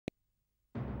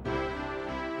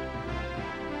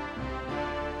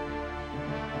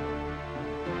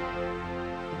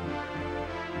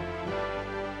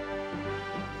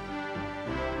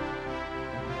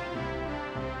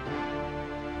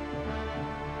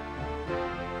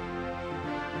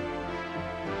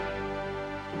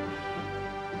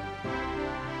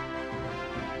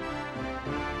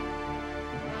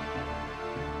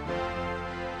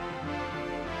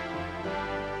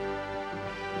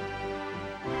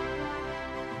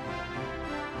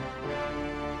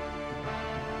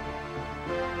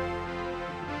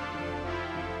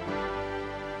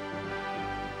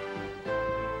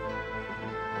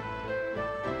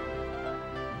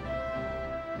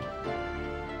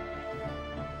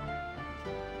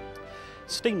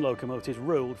Steam locomotives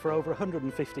ruled for over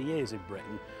 150 years in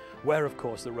Britain, where of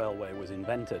course the railway was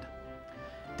invented.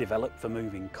 Developed for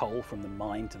moving coal from the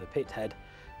mine to the pit head,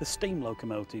 the steam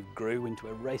locomotive grew into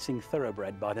a racing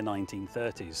thoroughbred by the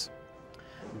 1930s.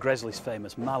 Gresley's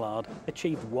famous Mallard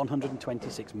achieved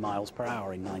 126 miles per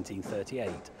hour in 1938,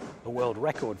 a world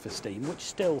record for steam which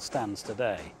still stands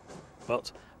today.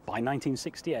 But by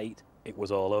 1968 it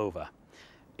was all over.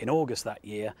 In August that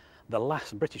year, the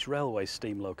last British Railways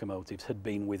steam locomotives had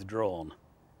been withdrawn.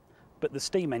 But the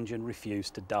steam engine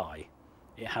refused to die.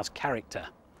 It has character.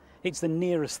 It's the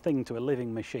nearest thing to a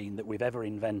living machine that we've ever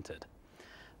invented.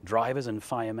 Drivers and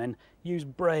firemen use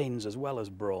brains as well as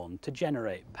brawn to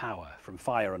generate power from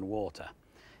fire and water.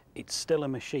 It's still a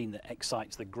machine that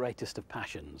excites the greatest of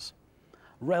passions.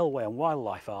 Railway and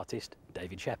wildlife artist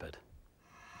David Shepherd.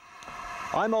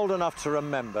 I'm old enough to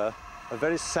remember a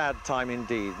very sad time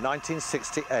indeed,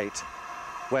 1968,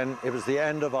 when it was the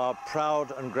end of our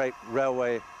proud and great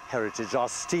railway heritage, our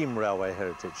steam railway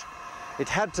heritage. It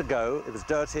had to go, it was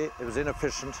dirty, it was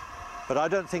inefficient, but I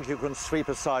don't think you can sweep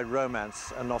aside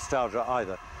romance and nostalgia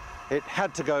either. It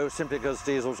had to go simply because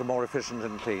diesels are more efficient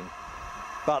and clean.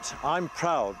 But I'm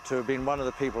proud to have been one of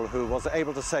the people who was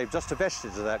able to save just a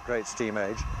vestige of that great steam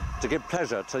age to give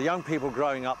pleasure to young people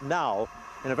growing up now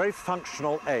in a very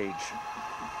functional age.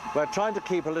 We're trying to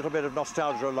keep a little bit of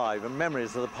nostalgia alive and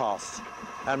memories of the past.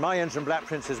 And my engine, Black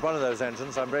Prince, is one of those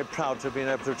engines. I'm very proud to have been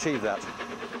able to achieve that.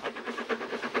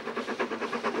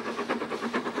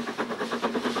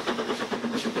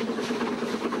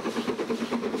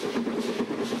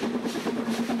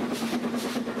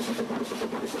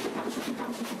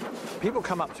 People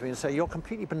come up to me and say, you're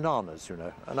completely bananas, you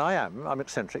know. And I am. I'm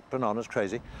eccentric, bananas,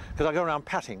 crazy, because I go around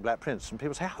patting Black Prince, and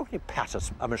people say, how can you pat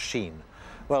a machine?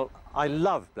 Well, I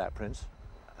love Black Prince,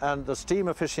 and the steam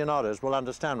aficionados will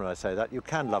understand when I say that. You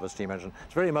can love a steam engine.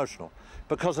 It's very emotional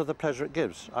because of the pleasure it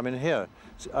gives. I mean, here,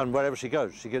 and wherever she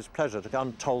goes, she gives pleasure to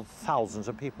untold thousands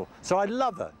of people. So I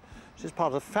love her. She's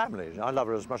part of the family. I love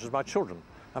her as much as my children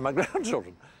and my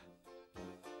grandchildren.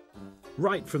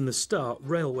 Right from the start,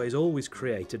 railways always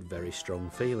created very strong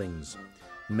feelings.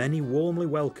 Many warmly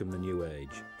welcomed the new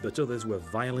age, but others were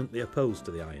violently opposed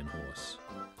to the iron horse.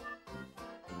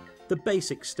 The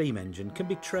basic steam engine can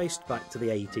be traced back to the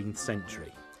 18th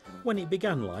century, when it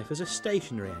began life as a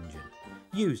stationary engine,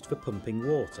 used for pumping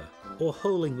water or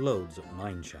hauling loads up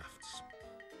mine shafts.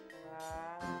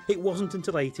 It wasn't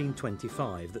until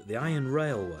 1825 that the iron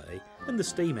railway and the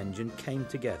steam engine came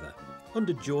together,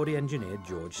 under Geordie engineer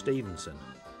George Stephenson.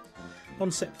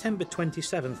 On September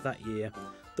 27th that year,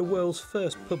 the world's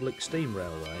first public steam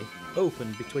railway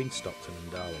opened between Stockton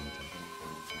and Darlington.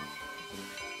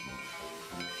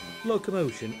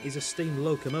 Locomotion is a steam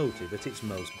locomotive at its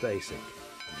most basic,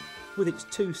 with its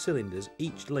two cylinders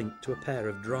each linked to a pair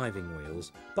of driving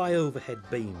wheels by overhead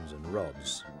beams and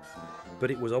rods. But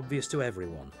it was obvious to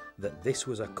everyone that this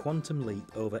was a quantum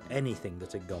leap over anything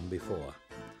that had gone before.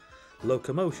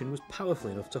 Locomotion was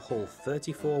powerful enough to haul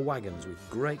 34 wagons with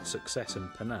great success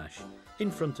and panache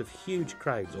in front of huge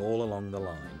crowds all along the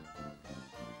line.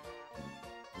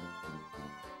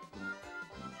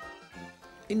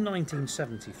 In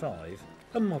 1975,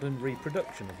 a modern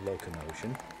reproduction of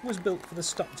locomotion was built for the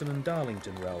Stockton and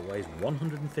Darlington Railway's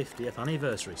 150th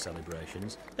anniversary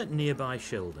celebrations at nearby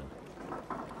Shildon.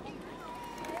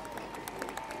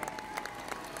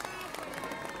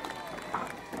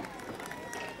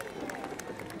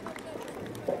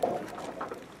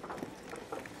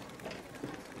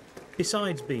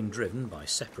 Besides being driven by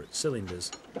separate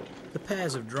cylinders, the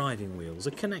pairs of driving wheels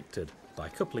are connected by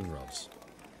coupling rods.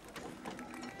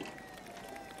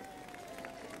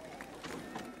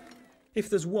 If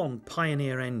there's one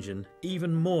pioneer engine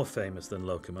even more famous than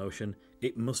locomotion,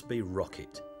 it must be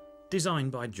Rocket,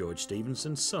 designed by George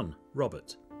Stephenson's son,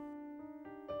 Robert.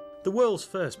 The world's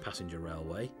first passenger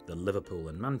railway, the Liverpool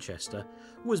and Manchester,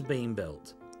 was being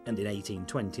built, and in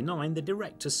 1829 the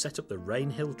directors set up the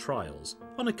Rainhill trials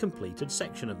on a completed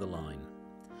section of the line.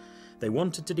 They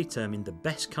wanted to determine the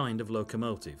best kind of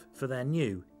locomotive for their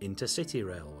new intercity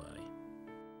railway.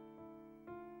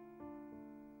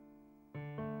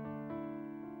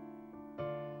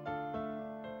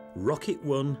 Rocket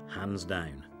won hands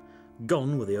down.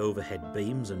 Gone were the overhead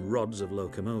beams and rods of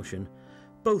locomotion.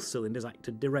 Both cylinders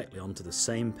acted directly onto the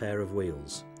same pair of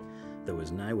wheels. There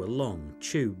was now a long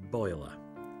tube boiler,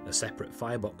 a separate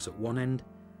firebox at one end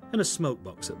and a smoke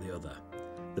box at the other.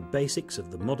 The basics of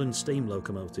the modern steam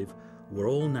locomotive were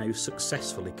all now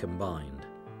successfully combined.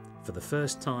 For the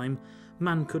first time,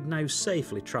 man could now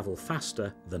safely travel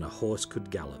faster than a horse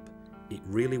could gallop. It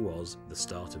really was the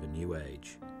start of a new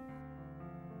age.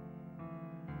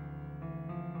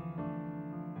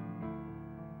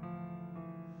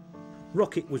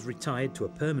 Rocket was retired to a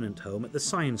permanent home at the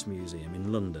Science Museum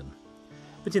in London.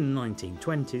 But in the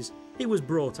 1920s, it was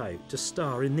brought out to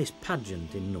star in this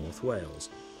pageant in North Wales,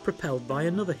 propelled by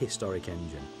another historic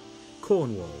engine,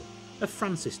 Cornwall, a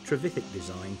Francis Trevithick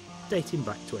design dating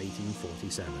back to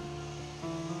 1847.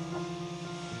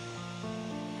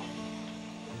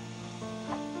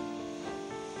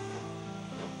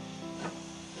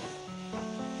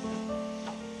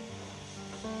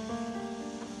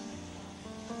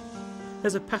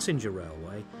 As a passenger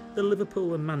railway, the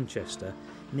Liverpool and Manchester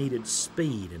needed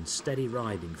speed and steady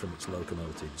riding from its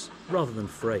locomotives, rather than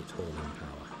freight hauling power.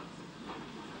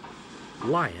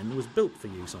 Lion was built for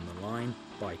use on the line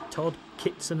by Todd,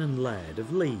 Kitson and Laird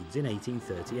of Leeds in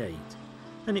 1838,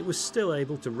 and it was still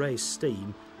able to raise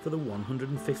steam for the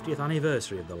 150th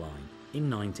anniversary of the line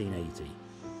in 1980.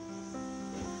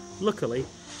 Luckily,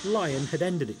 Lion had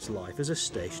ended its life as a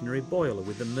stationary boiler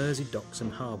with the Mersey Docks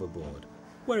and Harbour Board,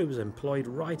 where it was employed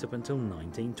right up until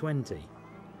 1920.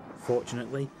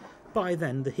 Fortunately, by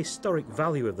then the historic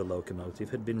value of the locomotive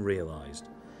had been realised,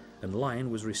 and Lion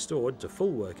was restored to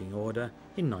full working order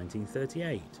in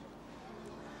 1938.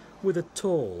 With a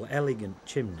tall, elegant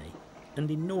chimney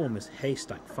and enormous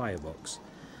haystack firebox,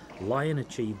 Lion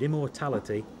achieved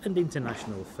immortality and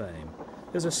international fame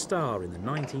as a star in the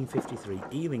 1953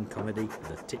 Ealing comedy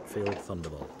The Titfield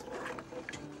Thunderbolt.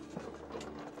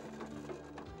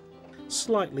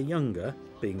 Slightly younger,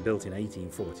 being built in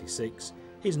 1846,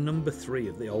 is number 3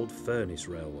 of the Old Furnace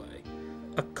Railway,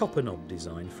 a copper knob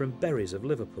design from Berries of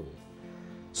Liverpool,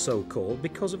 so called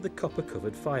because of the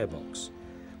copper-covered firebox,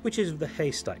 which is of the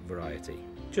haystack variety,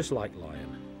 just like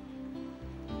Lion.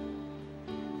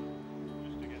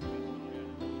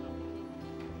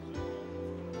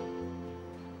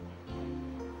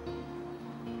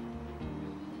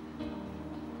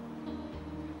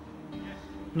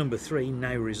 Number 3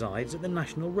 now resides at the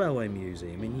National Railway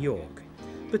Museum in York,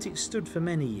 but it stood for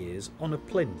many years on a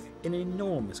plinth in an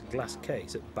enormous glass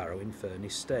case at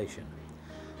Barrow-in-Furness Station,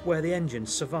 where the engine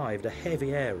survived a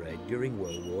heavy air raid during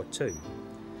World War II.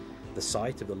 The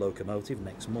sight of the locomotive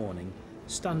next morning,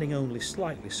 standing only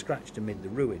slightly scratched amid the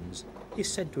ruins, is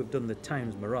said to have done the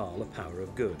town's morale a power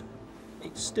of good.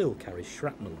 It still carries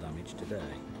shrapnel damage today.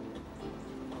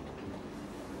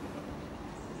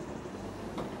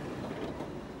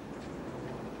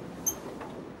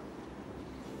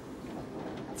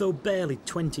 Though barely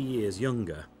 20 years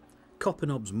younger,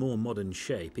 Copperknob's more modern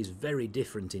shape is very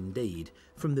different indeed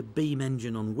from the beam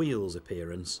engine on wheels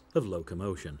appearance of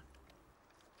locomotion.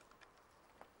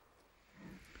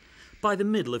 By the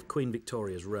middle of Queen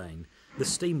Victoria's reign, the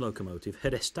steam locomotive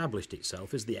had established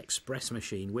itself as the express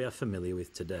machine we are familiar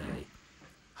with today.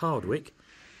 Hardwick,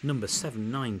 number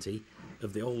 790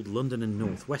 of the old London and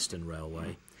North Western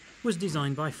Railway, was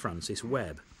designed by Francis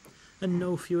Webb, and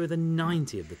no fewer than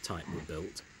 90 of the type were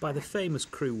built by the famous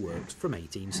Crewe Works from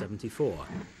 1874.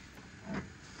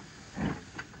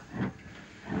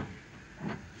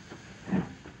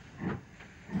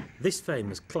 This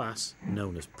famous class,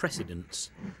 known as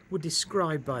Precedents, were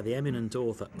described by the eminent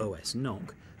author O.S.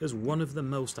 Nock as one of the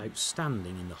most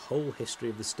outstanding in the whole history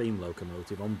of the steam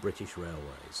locomotive on British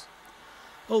railways.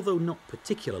 Although not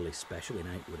particularly special in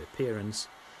outward appearance,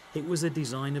 it was the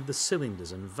design of the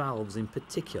cylinders and valves in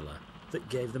particular that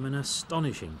gave them an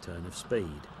astonishing turn of speed.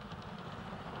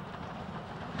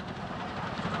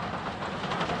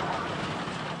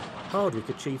 Hardwick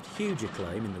achieved huge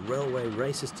acclaim in the Railway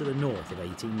Races to the North of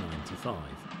 1895,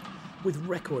 with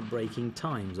record-breaking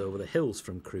times over the hills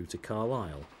from Crewe to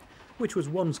Carlisle, which was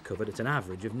once covered at an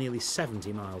average of nearly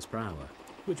 70 miles per hour,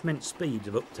 which meant speeds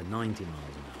of up to 90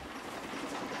 miles an hour.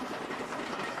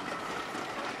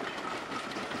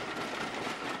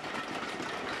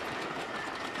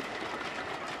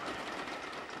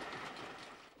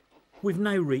 We've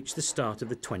now reached the start of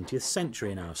the 20th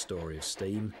century in our story of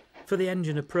steam, for the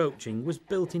engine approaching was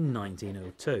built in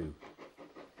 1902.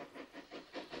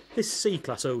 This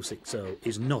C-Class 060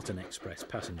 is not an express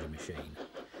passenger machine.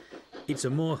 It's a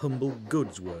more humble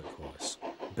goods workhorse,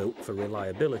 built for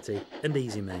reliability and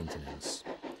easy maintenance.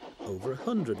 Over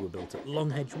 100 were built at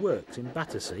Longhedge Works in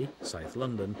Battersea, South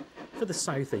London, for the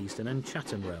South Eastern and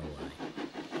Chatham Railway.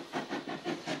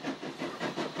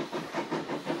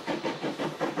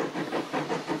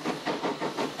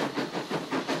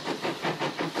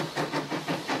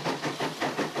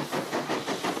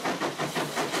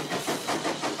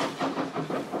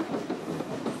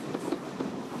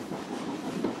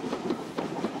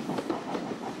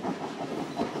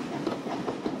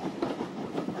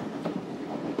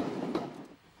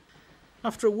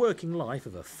 After a working life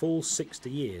of a full 60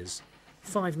 years,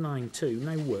 592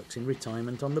 now works in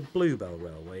retirement on the Bluebell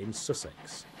Railway in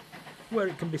Sussex. where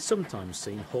it can be sometimes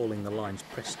seen hauling the line's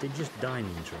prestigious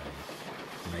dining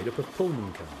train, made up of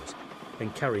Pullman cars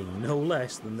and carrying no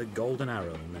less than the Golden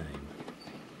Arrow name.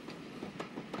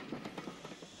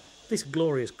 This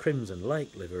glorious crimson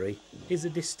lake livery is a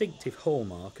distinctive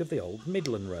hallmark of the old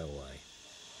Midland Railway.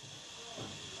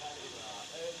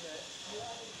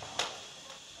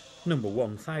 Number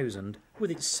 1000,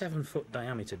 with its 7-foot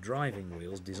diameter driving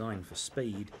wheels designed for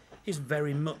speed, is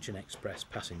very much an express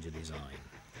passenger design.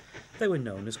 They were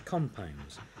known as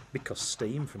compounds because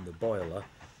steam from the boiler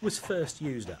was first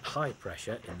used at high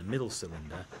pressure in the middle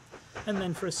cylinder and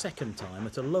then for a second time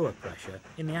at a lower pressure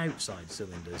in the outside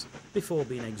cylinders before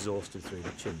being exhausted through the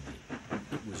chimney.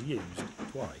 It was used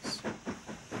twice.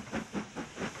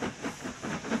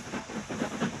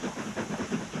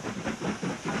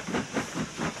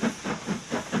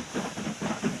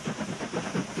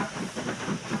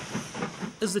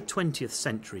 As the 20th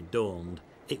century dawned,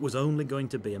 it was only going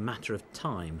to be a matter of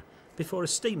time before a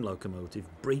steam locomotive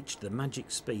breached the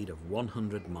magic speed of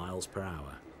 100 miles per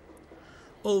hour.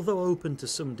 Although open to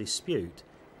some dispute,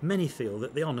 many feel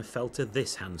that the honour fell to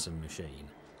this handsome machine,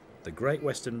 the Great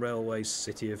Western Railway's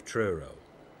City of Truro.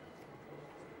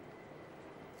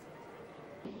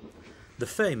 The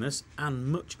famous and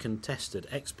much contested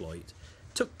exploit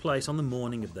took place on the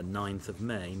morning of the 9th of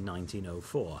May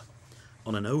 1904,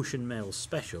 on an Ocean Mail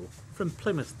special from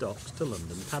Plymouth Docks to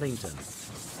London Paddington.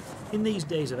 In these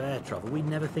days of air travel, we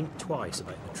never think twice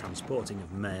about the transporting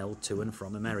of mail to and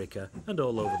from America and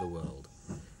all over the world.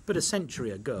 But a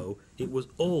century ago, it was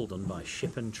all done by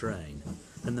ship and train,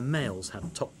 and the mails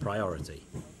had top priority.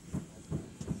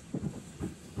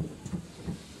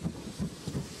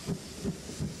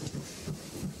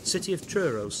 City of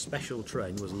Truro's special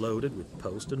train was loaded with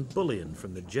post and bullion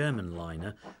from the German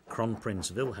liner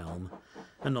Kronprinz Wilhelm,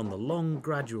 and on the long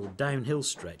gradual downhill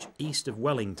stretch east of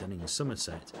Wellington in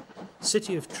Somerset,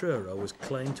 City of Truro was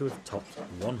claimed to have topped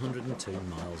 102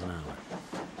 miles an hour.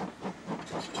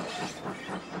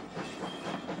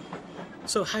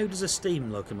 So how does a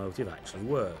steam locomotive actually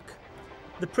work?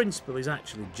 The principle is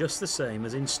actually just the same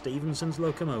as in Stephenson's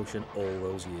locomotion all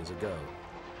those years ago.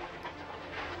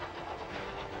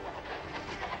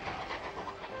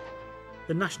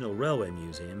 The National Railway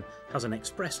Museum has an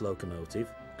express locomotive,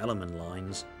 Ellerman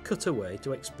Lines, cut away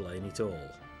to explain it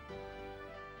all.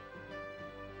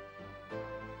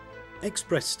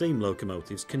 Express steam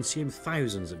locomotives consume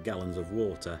thousands of gallons of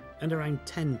water and around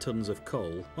 10 tonnes of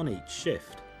coal on each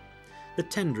shift. The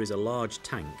tender is a large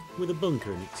tank with a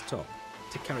bunker in its top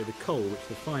to carry the coal which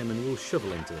the fireman will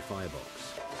shovel into the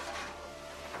firebox.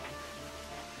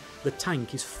 The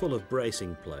tank is full of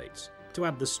bracing plates to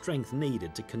add the strength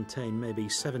needed to contain maybe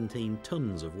 17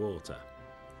 tonnes of water.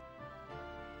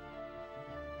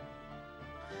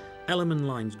 Ellerman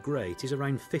Line's grate is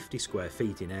around 50 square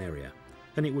feet in area,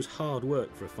 and it was hard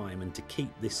work for a fireman to keep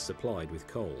this supplied with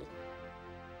coal.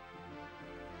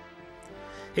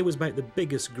 It was about the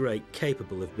biggest grate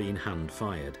capable of being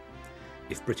hand-fired.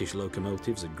 If British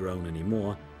locomotives had grown any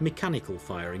more, mechanical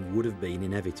firing would have been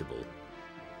inevitable.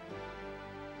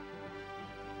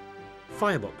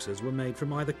 Fireboxes were made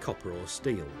from either copper or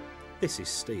steel. This is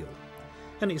steel,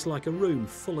 and it's like a room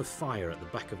full of fire at the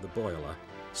back of the boiler,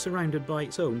 surrounded by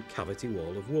its own cavity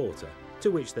wall of water, to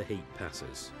which the heat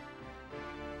passes.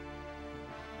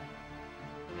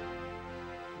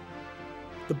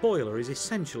 The boiler is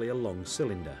essentially a long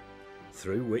cylinder,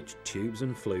 through which tubes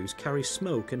and flues carry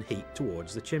smoke and heat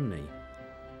towards the chimney.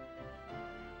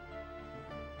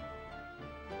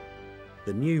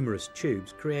 The numerous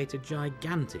tubes create a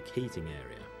gigantic heating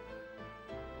area.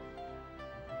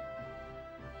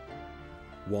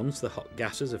 Once the hot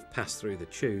gases have passed through the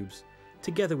tubes,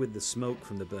 together with the smoke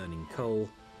from the burning coal,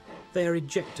 they are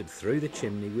ejected through the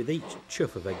chimney with each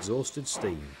chuff of exhausted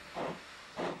steam.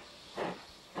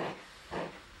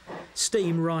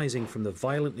 Steam rising from the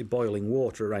violently boiling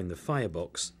water around the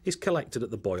firebox is collected at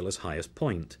the boiler's highest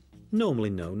point, normally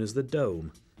known as the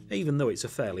dome, even though it's a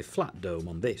fairly flat dome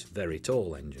on this very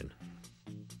tall engine.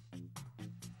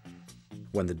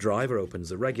 When the driver opens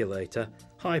the regulator,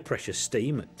 high pressure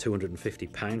steam at 250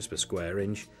 pounds per square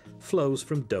inch flows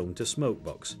from dome to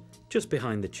smokebox, just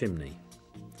behind the chimney.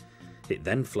 It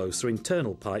then flows through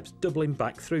internal pipes doubling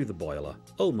back through the boiler,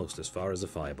 almost as far as the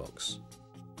firebox.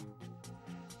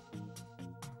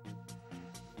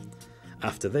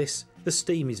 After this, the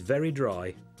steam is very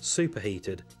dry,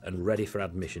 superheated and ready for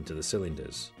admission to the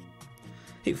cylinders.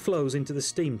 It flows into the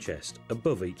steam chest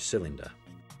above each cylinder.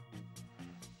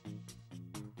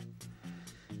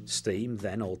 Steam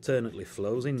then alternately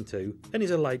flows into and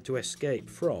is allowed to escape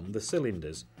from the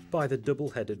cylinders by the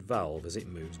double-headed valve as it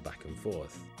moves back and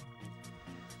forth.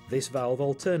 This valve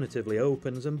alternatively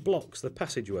opens and blocks the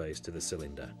passageways to the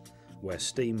cylinder, where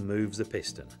steam moves the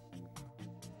piston.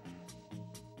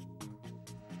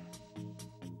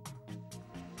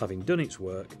 Having done its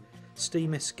work,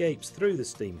 steam escapes through the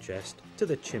steam chest to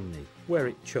the chimney, where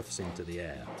it chuffs into the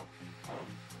air.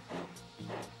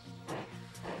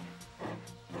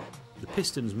 The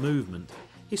piston's movement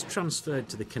is transferred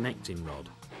to the connecting rod,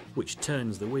 which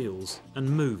turns the wheels and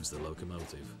moves the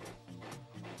locomotive.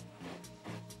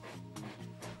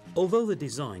 Although the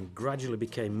design gradually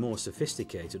became more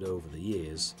sophisticated over the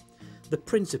years, the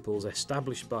principles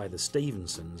established by the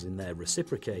Stephensons in their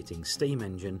reciprocating steam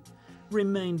engine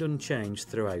remained unchanged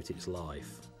throughout its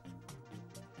life.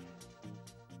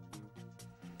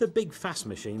 The big fast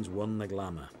machines won the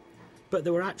glamour, but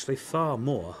there were actually far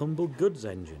more humble goods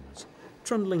engines,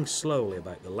 trundling slowly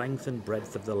about the length and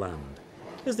breadth of the land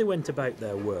as they went about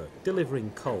their work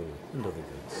delivering coal and other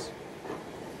goods.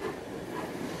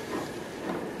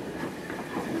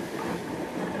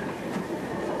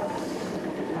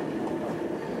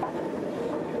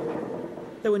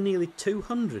 There were nearly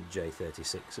 200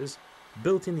 J36s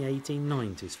built in the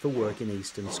 1890s for work in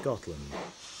eastern Scotland,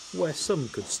 where some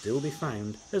could still be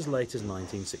found as late as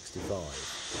 1965.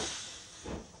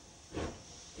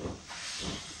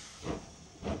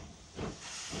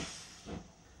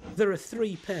 There are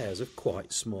 3 pairs of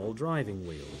quite small driving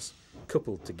wheels,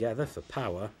 coupled together for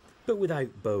power, but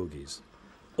without bogies.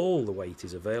 All the weight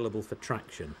is available for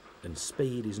traction, and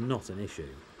speed is not an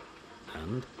issue.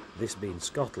 And, this being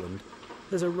Scotland,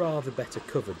 there's a rather better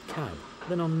covered cab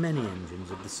than on many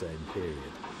engines of the same period.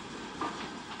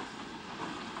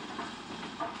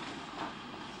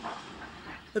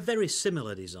 A very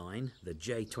similar design, the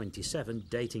J27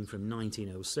 dating from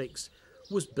 1906,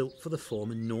 was built for the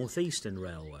former North Eastern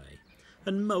Railway,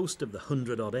 and most of the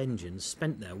 100-odd engines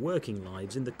spent their working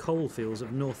lives in the coalfields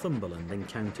of Northumberland and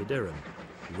County Durham,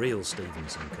 real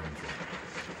Stephenson country.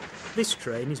 This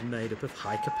train is made up of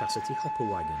high-capacity hopper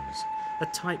wagons, a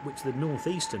type which the North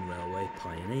Eastern Railway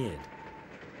pioneered.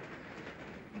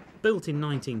 Built in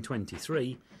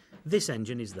 1923, this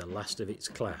engine is the last of its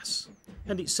class,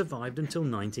 and it survived until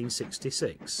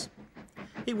 1966.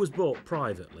 It was bought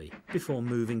privately before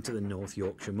moving to the North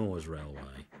Yorkshire Moors Railway.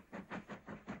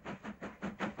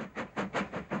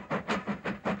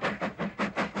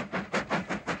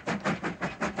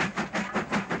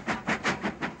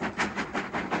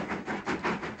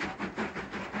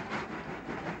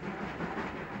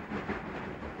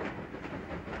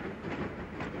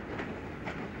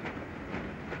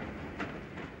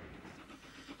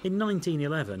 In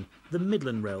 1911, the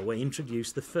Midland Railway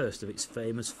introduced the first of its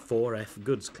famous 4F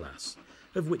goods class,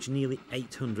 of which nearly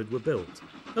 800 were built,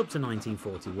 up to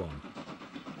 1941.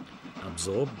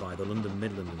 Absorbed by the London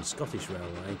Midland and Scottish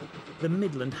Railway, the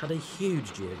Midland had a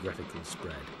huge geographical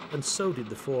spread, and so did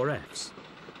the 4Fs,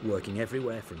 working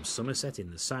everywhere from Somerset in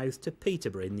the south to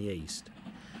Peterborough in the east,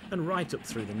 and right up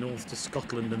through the north to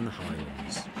Scotland and the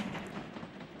Highlands.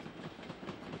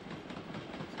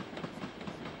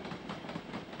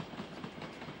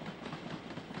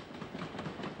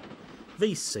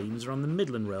 These scenes are on the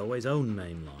Midland Railway's own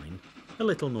main line, a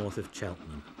little north of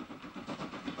Cheltenham.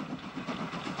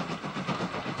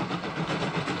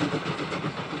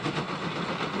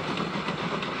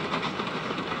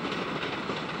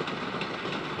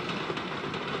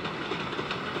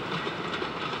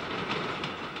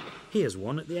 Here's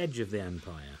one at the edge of the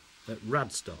Empire, at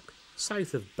Radstock,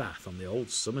 south of Bath on the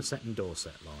old Somerset and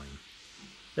Dorset line.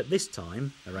 At this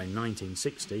time, around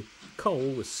 1960,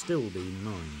 coal was still being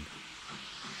mined.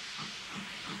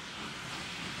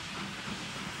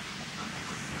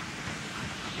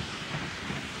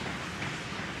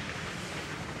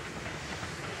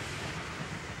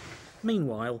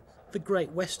 Meanwhile, the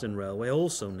Great Western Railway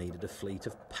also needed a fleet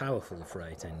of powerful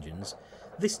freight engines,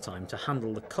 this time to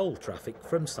handle the coal traffic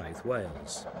from South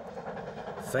Wales.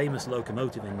 Famous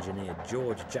locomotive engineer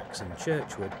George Jackson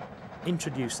Churchward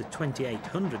introduced the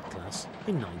 2800 class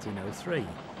in 1903.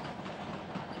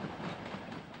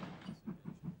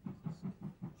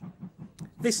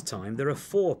 This time there are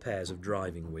 4 pairs of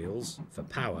driving wheels, for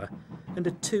power, and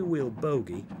a 2-wheel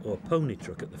bogie or pony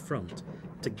truck at the front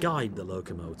to guide the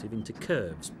locomotive into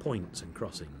curves, points and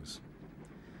crossings.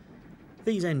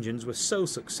 These engines were so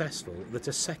successful that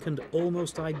a second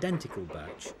almost identical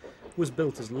batch was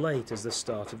built as late as the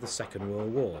start of the Second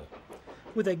World War,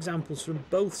 with examples from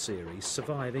both series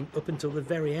surviving up until the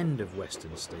very end of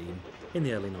Western steam in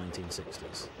the early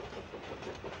 1960s.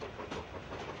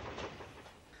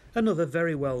 Another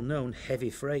very well-known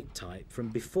heavy freight type from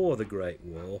before the Great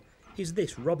War is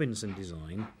this Robinson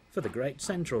design for the Great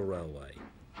Central Railway.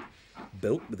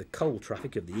 Built with the coal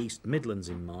traffic of the East Midlands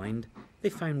in mind, they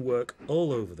found work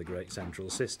all over the Great Central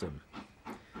System.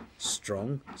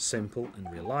 Strong, simple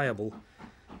and reliable,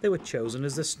 they were chosen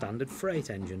as the standard freight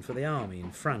engine for the army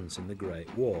in France in the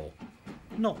Great War,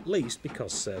 not least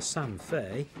because Sir Sam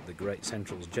Fay, the Great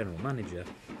Central's general manager,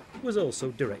 was also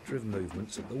Director of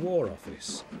Movements at the War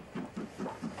Office.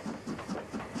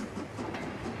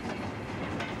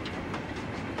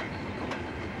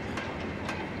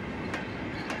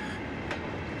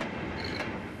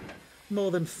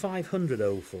 More than 500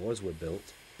 04s were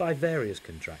built by various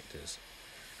contractors,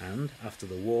 and after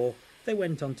the war they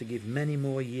went on to give many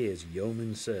more years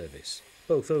yeoman service,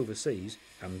 both overseas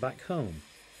and back home,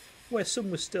 where some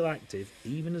were still active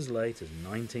even as late as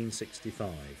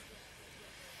 1965.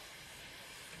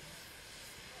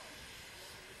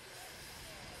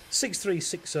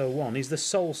 "63601 is the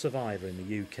sole survivor in the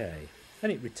UK,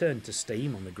 and it returned to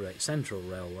steam on the Great Central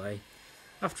Railway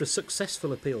after a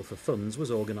successful appeal for funds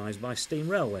was organised by Steam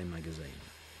Railway magazine.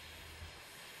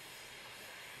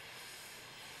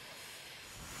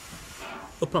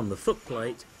 Up on the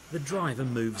footplate, the driver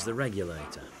moves the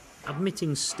regulator,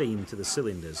 admitting steam to the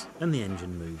cylinders, and the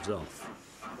engine moves off.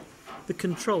 The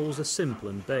controls are simple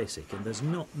and basic, and there's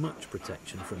not much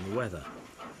protection from the weather.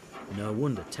 No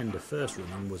wonder tender first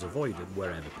running was avoided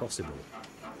wherever possible.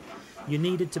 You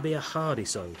needed to be a hardy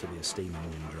soul to be a steam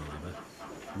engine driver,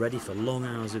 ready for long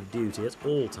hours of duty at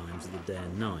all times of the day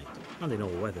and night, and in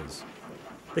all weathers.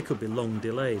 There could be long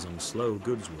delays on slow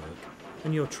goods work,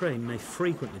 and your train may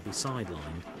frequently be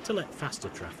sidelined to let faster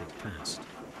traffic past.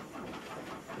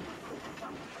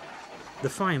 The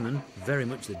fireman, very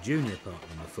much the junior part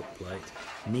on the footplate,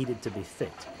 needed to be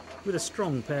fit, with a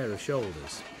strong pair of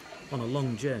shoulders. On a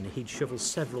long journey he'd shovel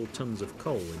several tons of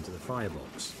coal into the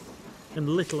firebox, and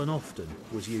little and often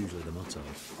was usually the motto.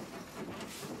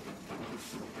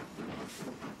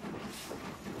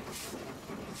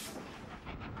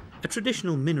 A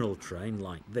traditional mineral train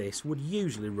like this would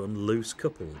usually run loose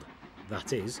coupled.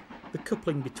 That is, the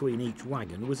coupling between each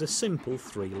wagon was a simple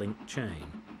 3-link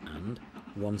chain, and,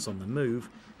 once on the move,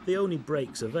 the only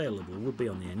brakes available would be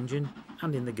on the engine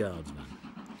and in the guardsman,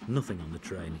 nothing on the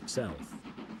train itself.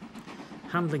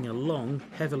 Handling a long,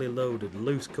 heavily loaded,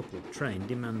 loose coupled train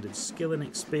demanded skill and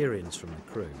experience from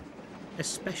the crew,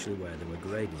 especially where there were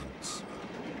gradients.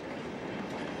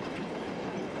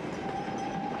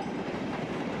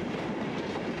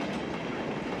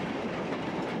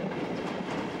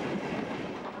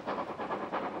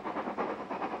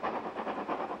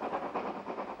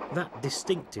 That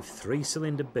distinctive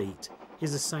 3-cylinder beat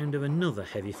is the sound of another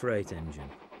heavy freight engine,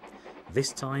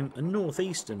 this time a North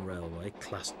Eastern Railway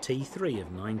Class T3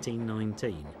 of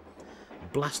 1919,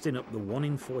 blasting up the 1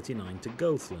 in 49 to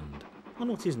Goathland on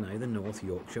what is now the North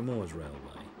Yorkshire Moors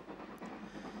Railway.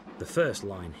 The first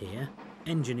line here,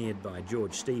 engineered by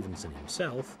George Stephenson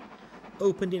himself,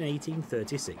 opened in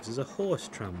 1836 as a horse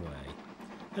tramway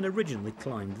and originally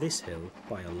climbed this hill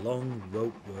by a long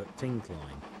rope-worked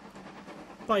incline.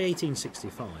 By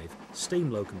 1865,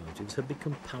 steam locomotives had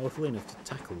become powerful enough to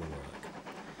tackle the work,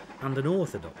 and an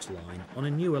orthodox line on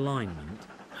a new alignment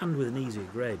and with an easier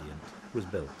gradient was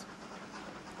built.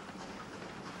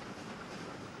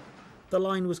 The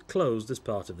line was closed as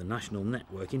part of the national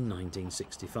network in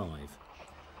 1965,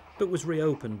 but was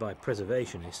reopened by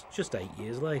preservationists just 8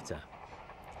 years later.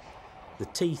 The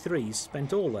T3s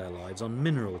spent all their lives on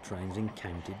mineral trains in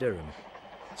County Durham,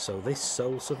 so this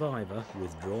sole survivor,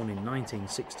 withdrawn in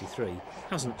 1963,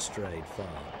 hasn't strayed far.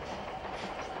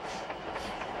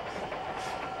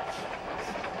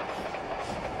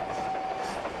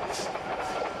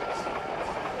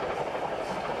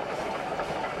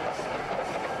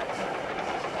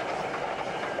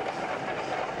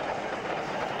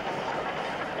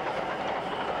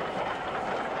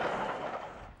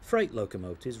 Freight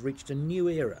locomotives reached a new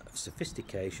era of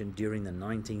sophistication during the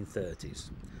 1930s,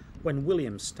 when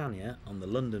William Stanier on the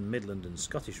London, Midland and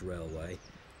Scottish Railway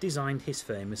designed his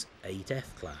famous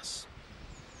 8F class.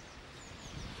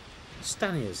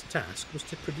 Stanier's task was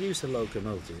to produce a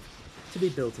locomotive to be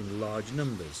built in large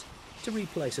numbers to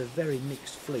replace a very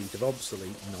mixed fleet of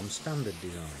obsolete non-standard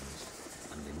designs,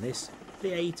 and in this the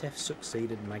 8F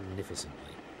succeeded magnificently.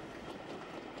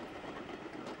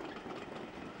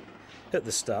 At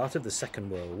the start of the Second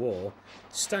World War,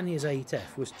 Stanier's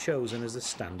 8F was chosen as the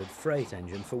standard freight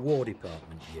engine for War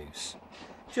Department use,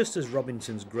 just as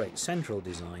Robinson's Great Central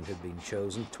design had been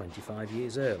chosen 25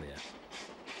 years earlier.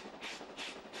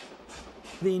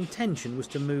 The intention was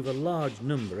to move a large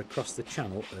number across the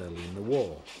Channel early in the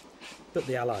war, but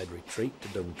the Allied retreat to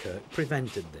Dunkirk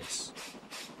prevented this.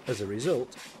 As a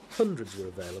result, hundreds were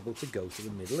available to go to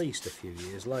the Middle East a few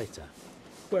years later,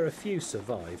 where a few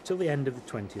survived till the end of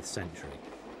the 20th century.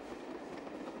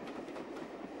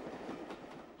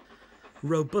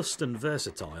 Robust and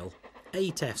versatile,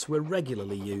 8Fs were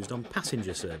regularly used on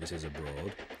passenger services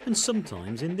abroad, and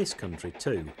sometimes in this country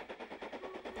too.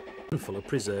 A handful are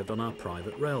preserved on our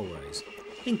private railways,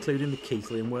 including the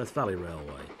Keighley and Worth Valley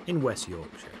Railway in West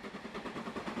Yorkshire.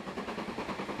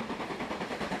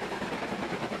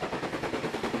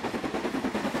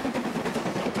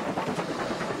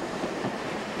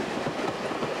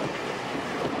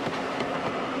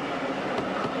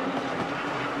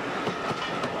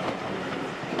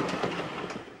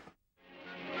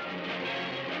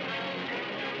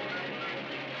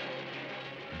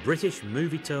 British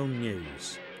Movietone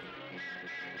News.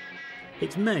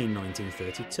 It's May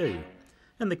 1932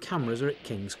 and the cameras are at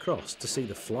King's Cross to see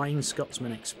the Flying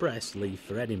Scotsman Express leave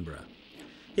for Edinburgh.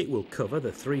 It will cover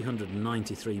the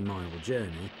 393-mile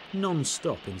journey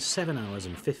non-stop in 7 hours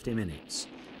and 50 minutes,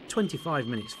 25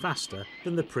 minutes faster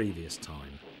than the previous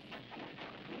time.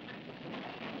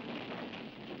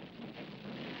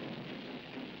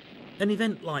 An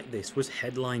event like this was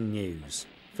headline news,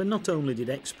 for not only did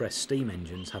express steam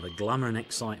engines have a glamour and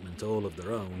excitement all of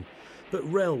their own,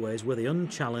 but railways were the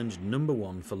unchallenged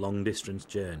 #1 for long-distance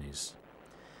journeys.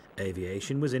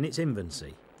 Aviation was in its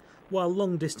infancy, while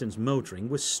long-distance motoring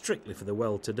was strictly for the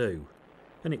well-to-do,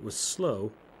 and it was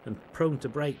slow and prone to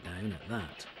breakdown at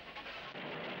that.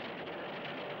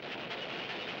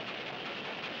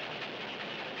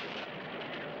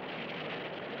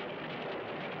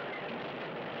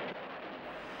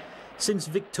 Since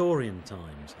Victorian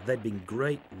times, there'd been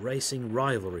great racing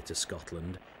rivalry to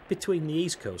Scotland between the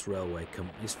East Coast Railway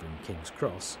companies from King's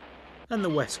Cross and the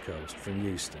West Coast from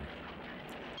Euston.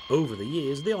 Over the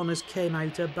years, the honours came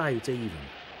out about even,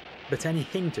 but any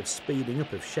hint of speeding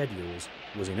up of schedules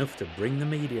was enough to bring the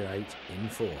media out in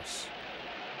force.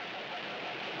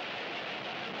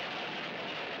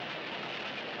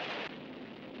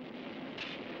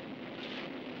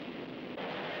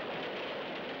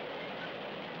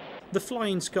 The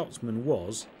Flying Scotsman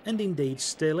was, and indeed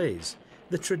still is,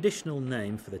 the traditional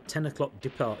name for the 10 o'clock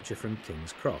departure from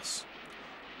King's Cross.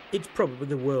 It's probably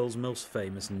the world's most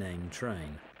famous named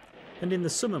train, and in the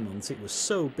summer months it was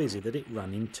so busy that it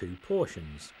ran in 2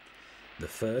 portions. The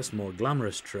first, more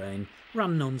glamorous train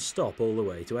ran non-stop all the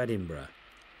way to Edinburgh,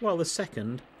 while the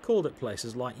second called at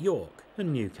places like York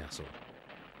and Newcastle.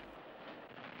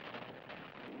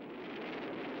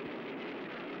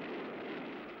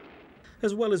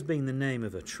 As well as being the name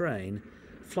of a train,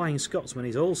 Flying Scotsman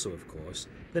is also, of course,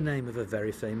 the name of a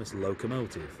very famous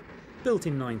locomotive, built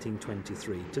in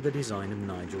 1923 to the design of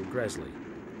Nigel Gresley,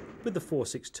 with the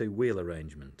 462 wheel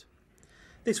arrangement.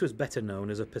 This was better known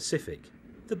as a Pacific,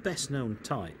 the best known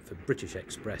type for British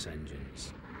Express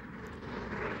engines.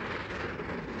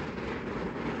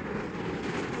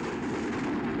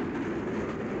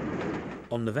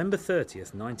 On November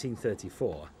 30th,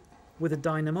 1934, with a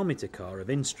dynamometer car of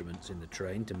instruments in the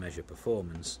train to measure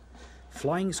performance,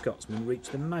 Flying Scotsman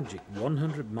reached the magic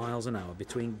 100 miles an hour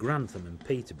between Grantham and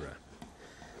Peterborough.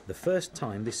 The first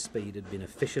time this speed had been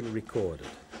officially recorded.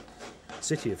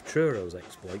 City of Truro's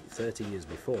exploit 30 years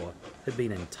before had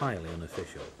been entirely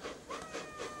unofficial.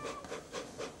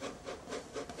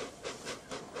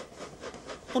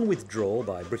 On withdrawal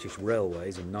by British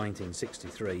Railways in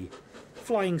 1963,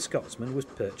 Flying Scotsman was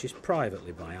purchased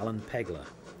privately by Alan Pegler,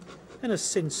 and has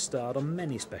since starred on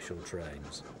many special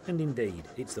trains, and indeed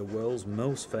it's the world's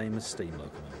most famous steam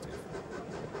locomotive.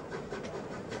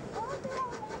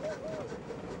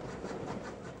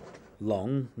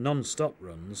 Long, non-stop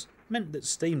runs meant that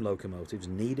steam locomotives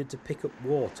needed to pick up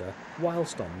water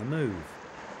whilst on the move.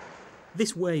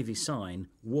 This wavy sign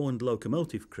warned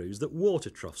locomotive crews that water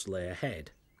troughs lay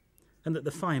ahead, and that the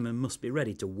firemen must be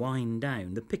ready to wind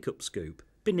down the pickup scoop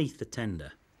beneath the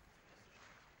tender.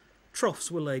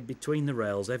 Troughs were laid between the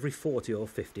rails every 40 or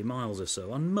 50 miles or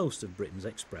so on most of Britain's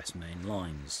express main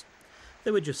lines.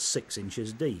 They were just 6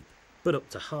 inches deep, but up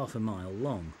to half a mile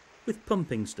long, with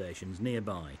pumping stations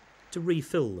nearby to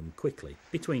refill them quickly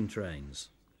between trains.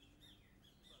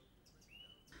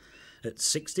 At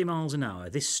 60 miles an hour,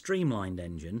 this streamlined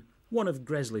engine, one of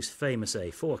Gresley's famous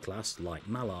A4 class, like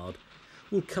Mallard,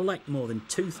 will collect more than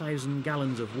 2,000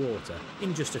 gallons of water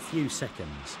in just a few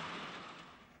seconds.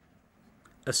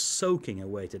 A soaking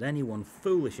awaited anyone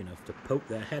foolish enough to poke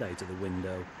their head out of the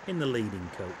window in the leading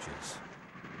coaches.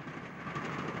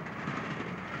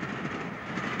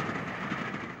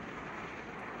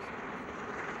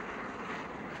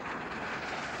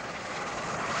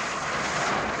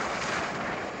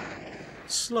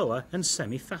 Slower and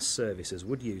semi-fast services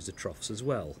would use the troughs as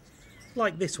well,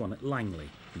 like this one at Langley,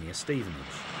 near Stevenage.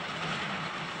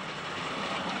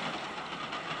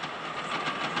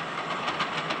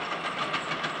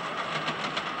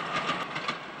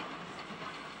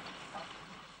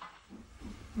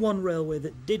 One railway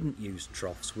that didn't use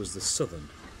troughs was the Southern,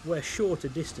 where shorter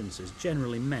distances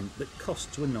generally meant that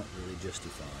costs were not really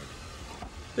justified.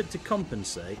 But to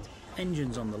compensate,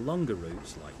 engines on the longer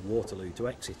routes, like Waterloo to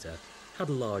Exeter,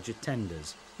 had larger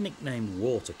tenders, nicknamed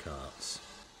water carts.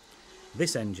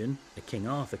 This engine, a King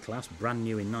Arthur class brand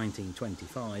new in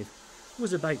 1925,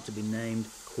 was about to be named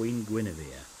Queen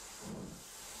Guinevere.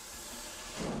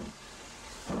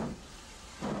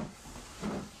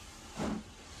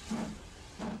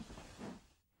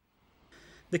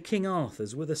 The King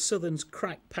Arthurs were the Southern's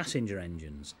crack passenger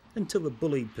engines until the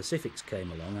bullied Pacifics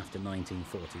came along after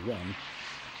 1941,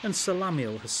 and Sir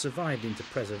Lamiel has survived into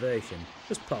preservation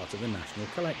as part of the National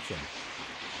Collection.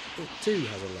 It too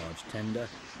has a large tender,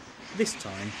 this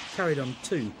time carried on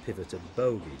 2 pivoted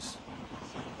bogies.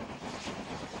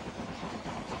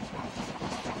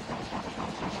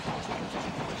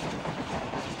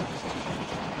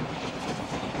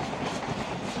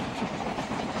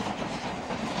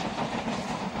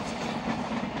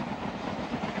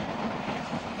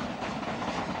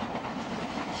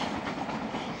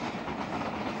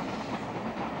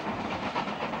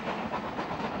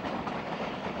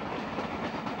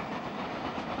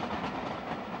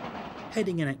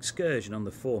 Heading an excursion on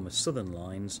the former Southern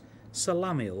lines, Sir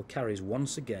Lamiel carries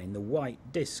once again the white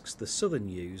discs the Southern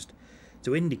used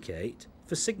to indicate,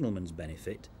 for signalman's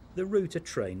benefit, the route a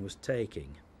train was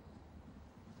taking.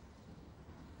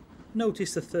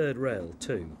 Notice the third rail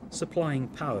too, supplying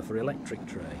power for electric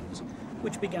trains,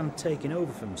 which began taking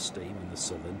over from steam on the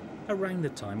Southern around the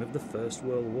time of the First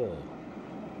World War.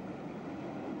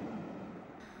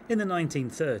 In the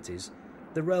 1930s,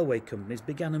 the railway companies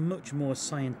began a much more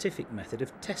scientific method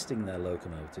of testing their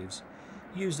locomotives,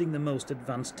 using the most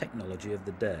advanced technology of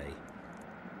the day.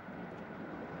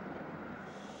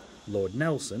 Lord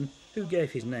Nelson, who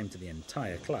gave his name to the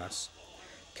entire class,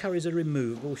 carries a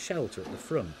removable shelter at the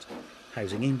front,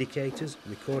 housing indicators,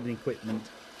 recording equipment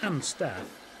and staff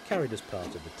carried as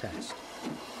part of the test.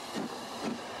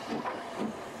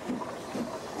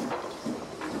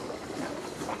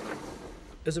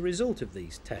 As a result of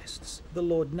these tests, the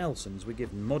Lord Nelsons were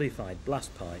given modified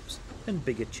blast pipes and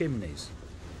bigger chimneys.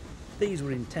 These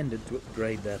were intended to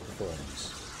upgrade their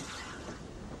performance.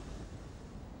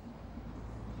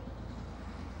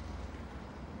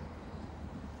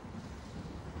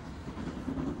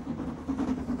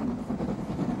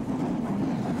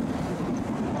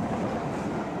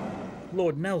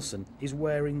 Lord Nelson is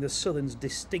wearing the Southern's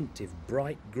distinctive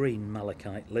bright green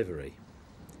malachite livery.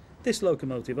 This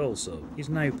locomotive also is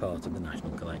now part of the National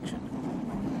Collection.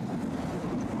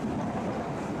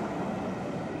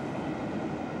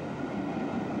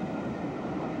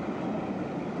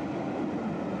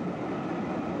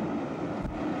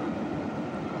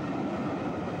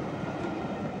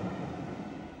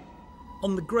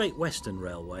 On the Great Western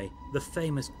Railway, the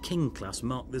famous King class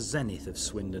marked the zenith of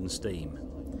Swindon steam.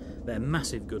 Their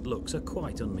massive good looks are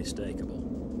quite unmistakable.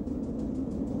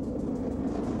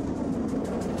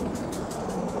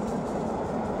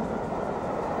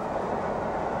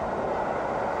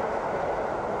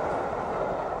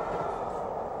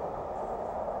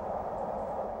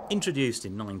 Introduced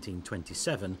in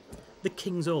 1927, the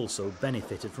Kings also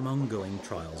benefited from ongoing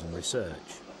trials and research.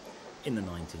 In the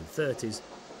 1930s,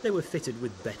 they were fitted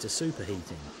with better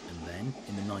superheating, and then,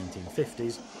 in the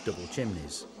 1950s, double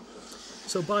chimneys.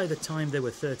 So by the time they were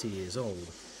 30 years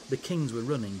old, the Kings were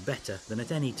running better than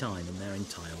at any time in their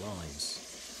entire lives.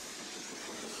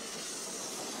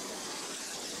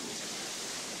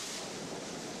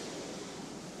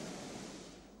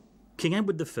 King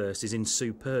Edward I is in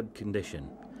superb condition.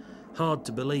 Hard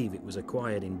to believe it was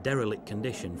acquired in derelict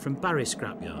condition from Barry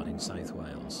Scrapyard in South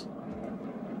Wales.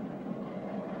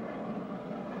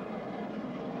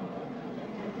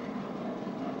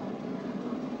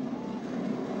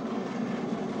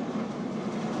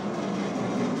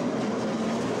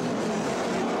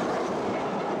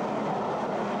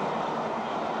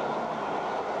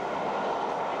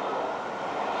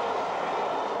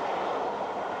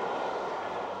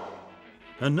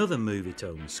 Another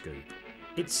Movietone scoop.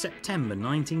 It's September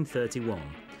 1931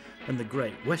 and the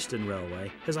Great Western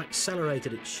Railway has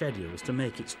accelerated its schedules to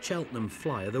make its Cheltenham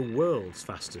Flyer the world's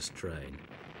fastest train,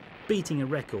 beating a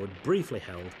record briefly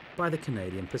held by the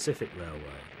Canadian Pacific Railway.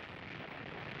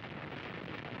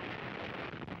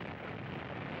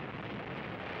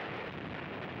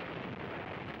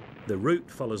 The route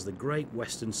follows the Great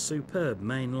Western's superb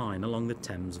main line along the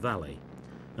Thames Valley,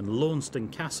 and Launceston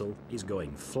Castle is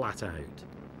going flat out.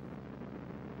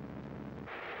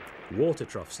 Water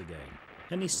troughs again,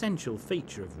 an essential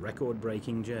feature of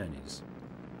record-breaking journeys.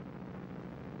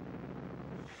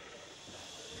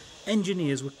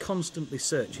 Engineers were constantly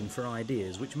searching for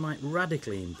ideas which might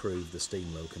radically improve the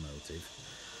steam locomotive,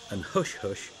 and Hush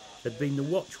Hush had been the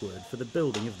watchword for the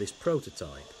building of this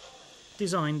prototype.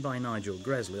 Designed by Nigel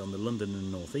Gresley on the London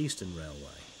and North Eastern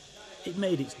Railway, it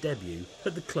made its debut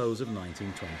at the close of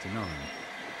 1929.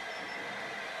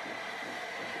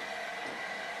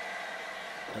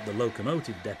 At the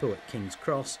locomotive depot at King's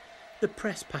Cross, the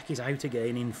press pack is out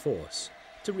again in force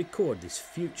to record this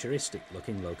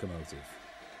futuristic-looking locomotive.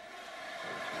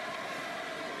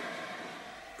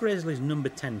 Gresley's number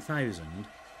 10,000,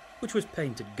 which was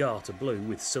painted garter blue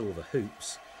with silver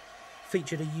hoops,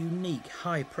 featured a unique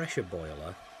high-pressure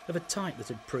boiler of a type that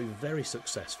had proved very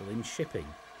successful in shipping.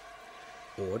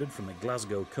 Ordered from a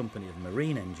Glasgow company of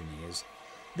marine engineers,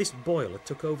 this boiler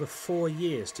took over 4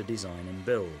 years to design and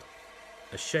build.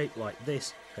 A shape like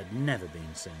this had never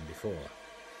been seen before.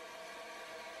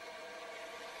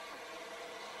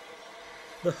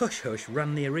 The Hush Hush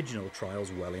ran the original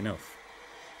trials well enough,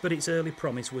 but its early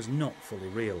promise was not fully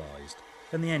realised,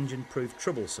 and the engine proved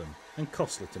troublesome and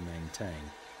costly to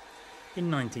maintain.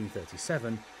 In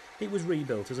 1937, it was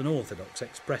rebuilt as an orthodox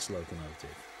express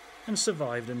locomotive and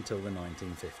survived until the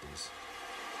 1950s.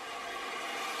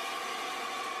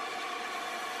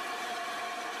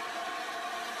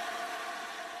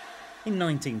 In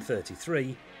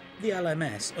 1933, the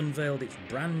LMS unveiled its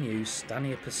brand new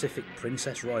Stania Pacific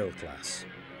Princess Royal class,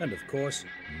 and of course,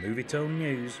 Movietone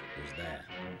News was there.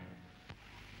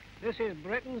 This is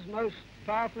Britain's most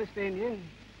powerfulest engine,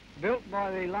 built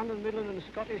by the London, Midland and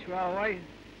Scottish Railway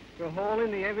for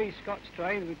hauling the heavy Scots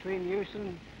train between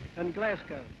Euston and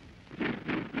Glasgow.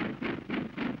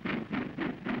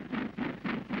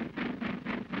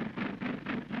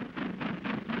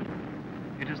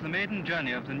 It is the maiden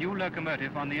journey of the new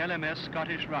locomotive on the LMS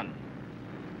Scottish Run.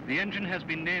 The engine has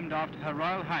been named after Her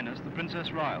Royal Highness the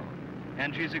Princess Royal,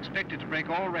 and she is expected to break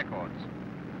all records.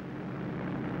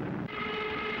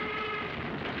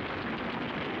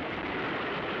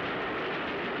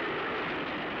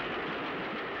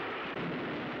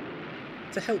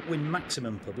 To help win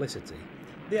maximum publicity,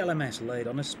 the LMS laid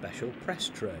on a special press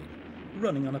train,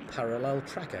 running on a parallel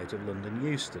track out of London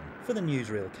Euston for the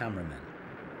newsreel cameramen.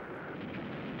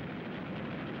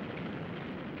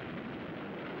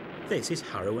 This is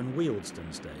Harrow and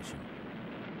Wealdstone Station.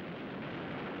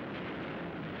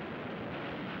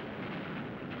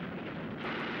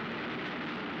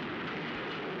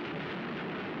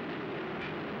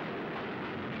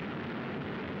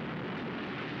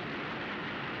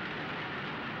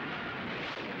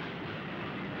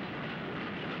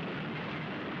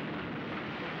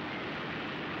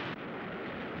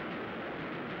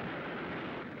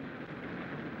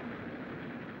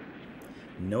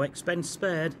 No expense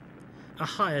spared. A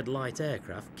hired light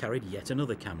aircraft carried yet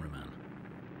another cameraman.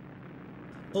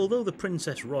 Although the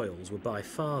Princess Royals were by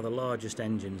far the largest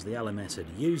engines the LMS had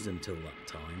used until that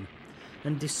time,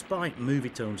 and despite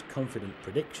Movietone's confident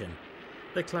prediction,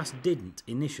 the class didn't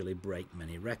initially break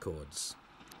many records.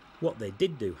 What they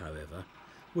did do, however,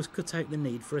 was cut out the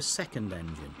need for a second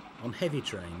engine on heavy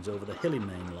trains over the hilly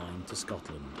main line to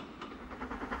Scotland.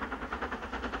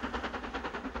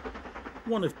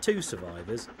 One of two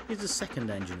survivors is the second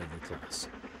engine of the class,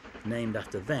 named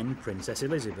after then Princess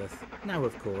Elizabeth, now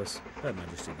of course Her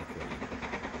Majesty the Queen.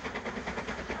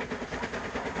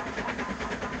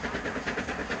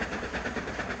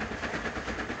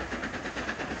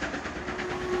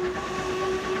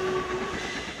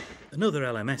 Another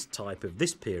LMS type of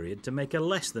this period to make a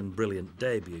less than brilliant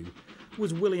debut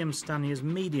was William Stania's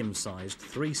medium-sized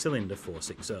 3-cylinder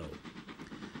 460.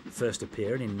 First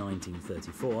appearing in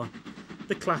 1934,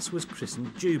 the class was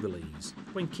christened Jubilees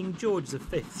when King George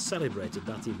V celebrated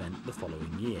that event the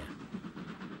following year.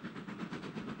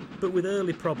 But with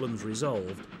early problems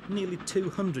resolved, nearly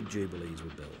 200 Jubilees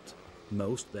were built,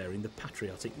 most bearing the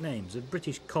patriotic names of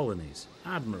British colonies,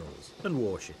 admirals and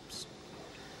warships.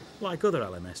 Like other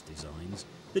LMS designs,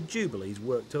 the Jubilees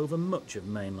worked over much of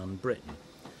mainland Britain,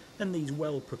 and these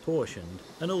well-proportioned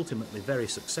and ultimately very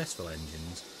successful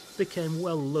engines became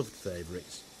well-loved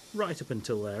favourites right up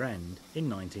until their end in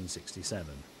 1967.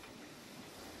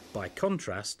 By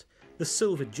contrast, the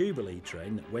Silver Jubilee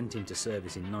train that went into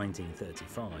service in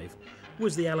 1935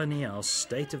 was the LNER's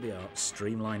state-of-the-art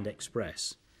streamlined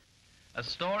express. A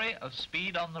story of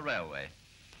speed on the railway.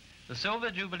 The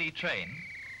Silver Jubilee train,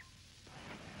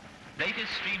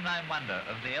 latest streamline wonder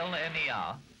of the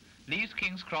LNER, leaves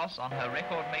King's Cross on her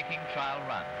record-making trial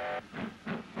run.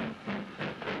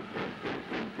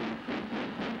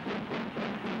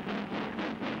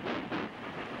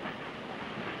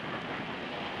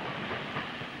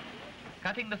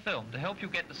 Cutting the film to help you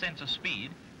get the sense of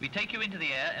speed, We take you into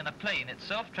the air in a plane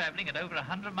itself travelling at over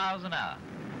 100 miles an hour.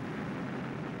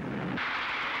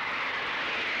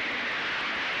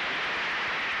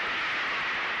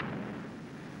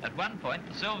 At one point,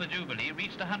 the Silver Jubilee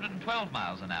reached 112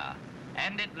 miles an hour,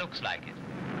 and it looks like it.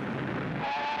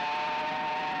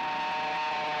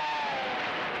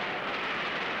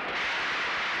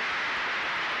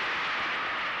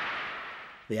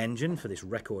 The engine for this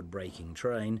record-breaking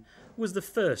train was the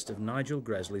first of Nigel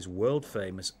Gresley's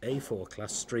world-famous A4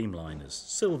 class streamliners,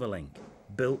 Silverlink,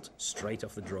 built straight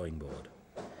off the drawing board.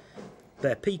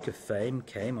 Their peak of fame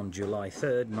came on July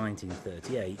 3rd,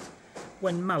 1938,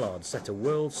 when Mallard set a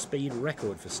world speed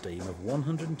record for steam of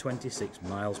 126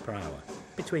 miles per hour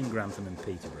between Grantham and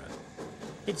Peterborough.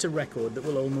 It's a record that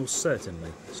will almost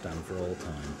certainly stand for all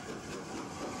time.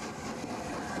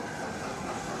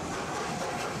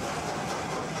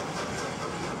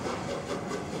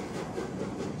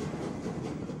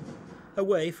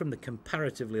 Away from the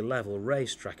comparatively level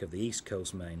racetrack of the East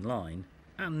Coast Main Line,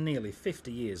 and nearly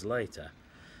 50 years later,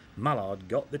 Mallard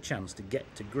got the chance to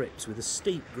get to grips with the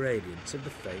steep gradients of the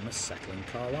famous Settling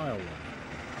Carlisle line.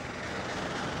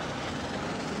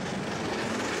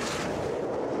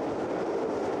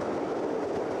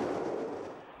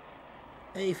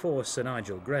 A4 Sir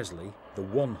Nigel Gresley, the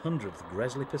 100th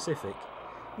Gresley Pacific,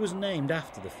 was named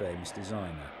after the famous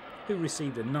designer, who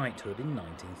received a knighthood in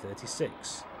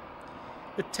 1936.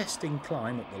 The testing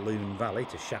climb up the Loon Valley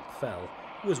to Shap Fell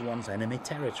was once enemy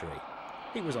territory.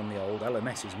 It was on the old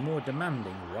LMS's more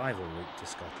demanding rival route to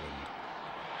Scotland.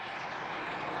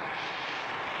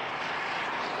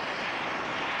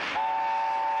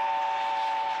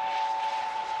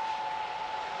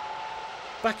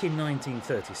 Back in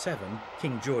 1937,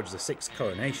 King George VI's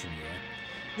coronation year,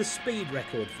 the speed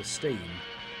record for steam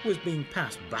was being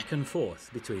passed back and forth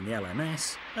between the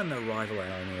LMS and the rival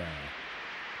LNER.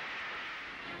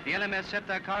 The LMS set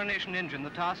their coronation engine the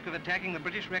task of attacking the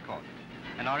British record,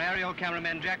 and our aerial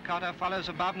cameraman Jack Carter follows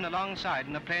above and alongside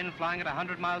in a plane flying at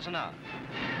 100 miles an hour.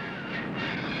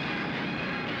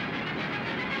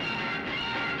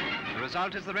 The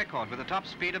result is the record with a top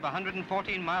speed of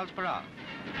 114 miles per hour.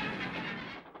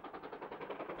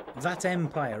 That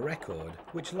Empire record,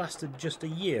 which lasted just a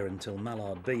year until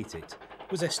Mallard beat it,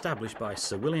 was established by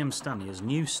Sir William Stanier's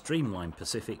new streamlined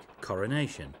Pacific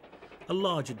Coronation, a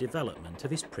larger development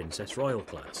of his Princess Royal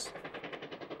class.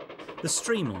 The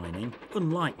streamlining,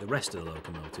 unlike the rest of the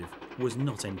locomotive, was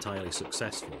not entirely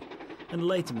successful, and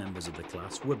later members of the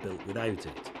class were built without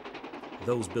it.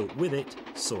 Those built with it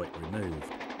saw it removed.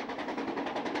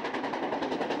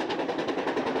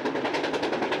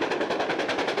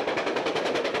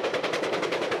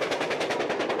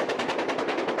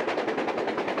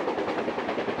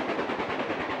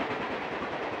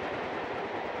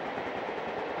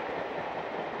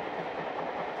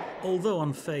 Although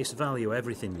on face value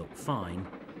everything looked fine,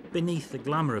 beneath the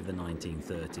glamour of the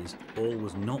 1930s, all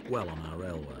was not well on our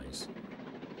railways.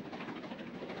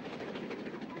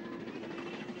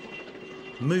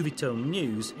 Movietone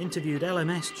News interviewed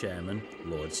LMS chairman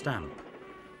Lord Stamp.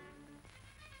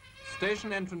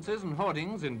 Station entrances and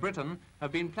hoardings in Britain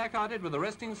have been placarded with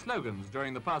arresting slogans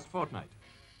during the past fortnight.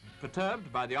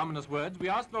 Perturbed by the ominous words, we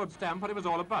asked Lord Stamp what it was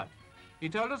all about. He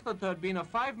told us that there had been a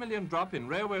 5 million drop in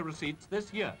railway receipts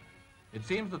this year. It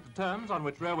seems that the terms on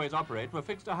which railways operate were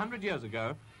fixed 100 years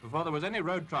ago, before there was any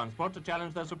road transport to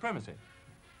challenge their supremacy.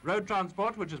 Road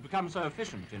transport, which has become so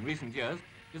efficient in recent years,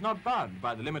 is not bound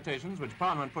by the limitations which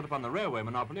Parliament put upon the railway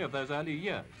monopoly of those early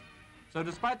years. So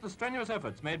despite the strenuous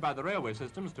efforts made by the railway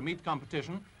systems to meet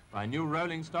competition by new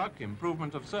rolling stock,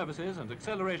 improvement of services and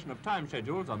acceleration of time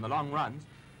schedules on the long runs,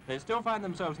 they still find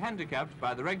themselves handicapped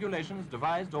by the regulations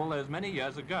devised all those many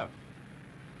years ago.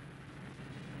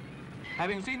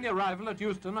 Having seen the arrival at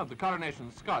Euston of the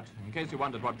Coronation Scot, in case you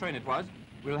wondered what train it was,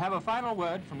 we'll have a final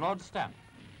word from Lord Stamp.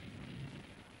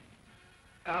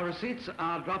 Our receipts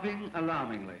are dropping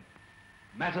alarmingly.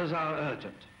 Matters are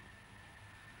urgent.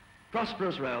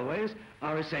 Prosperous railways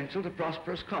are essential to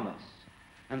prosperous commerce,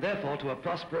 and therefore to a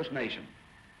prosperous nation.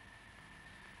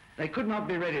 They could not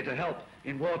be ready to help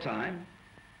in wartime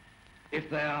if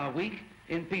they are weak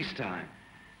in peacetime.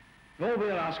 All we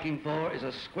are asking for is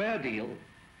a square deal,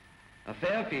 a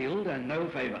fair field and no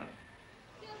favour.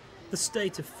 The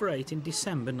state of freight in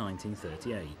December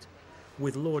 1938,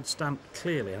 with Lord Stamp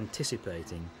clearly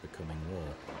anticipating the coming war.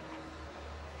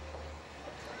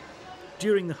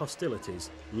 During the hostilities,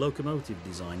 locomotive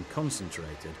design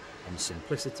concentrated on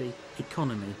simplicity,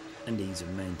 economy and ease of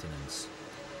maintenance.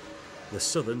 The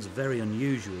Southern's very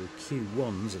unusual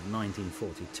Q1s of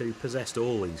 1942 possessed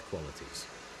all these qualities,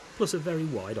 plus a very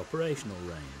wide operational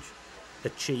range.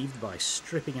 achieved by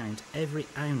stripping out every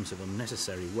ounce of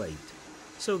unnecessary weight,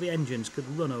 so the engines could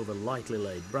run over lightly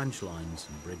laid branch lines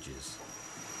and bridges.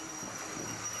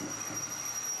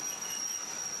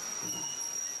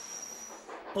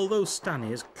 Although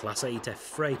Stannier's Class 8F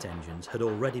freight engines had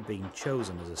already been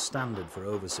chosen as a standard for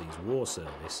overseas war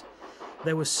service,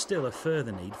 there was still a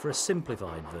further need for a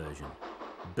simplified version,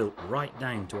 built right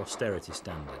down to austerity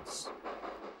standards.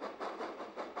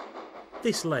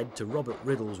 This led to Robert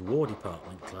Riddle's War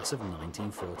Department class of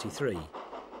 1943,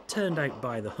 turned out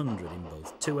by the 100 in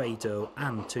both 280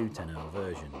 and 210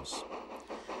 versions.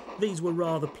 These were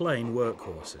rather plain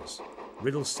workhorses.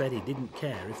 Riddle said he didn't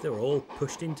care if they were all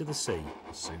pushed into the sea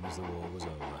as soon as the war was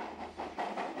over.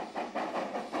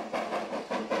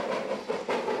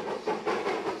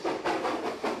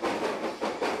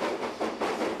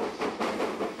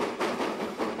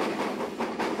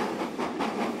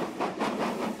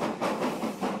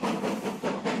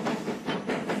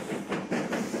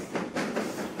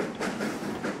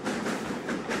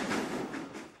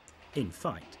 In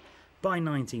fact, by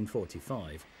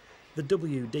 1945, the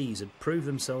WDs had proved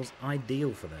themselves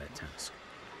ideal for their task,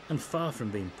 and far from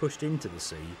being pushed into the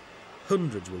sea,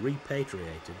 hundreds were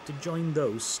repatriated to join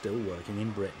those still working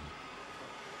in Britain.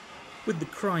 With the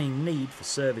crying need for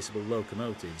serviceable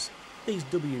locomotives, these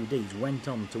WDs went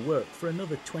on to work for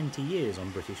another 20 years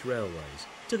on British railways,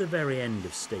 to the very end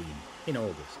of steam, in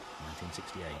August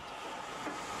 1968.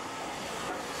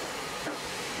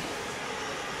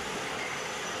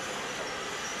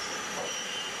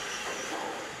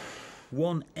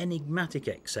 One enigmatic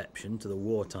exception to the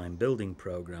wartime building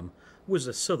programme was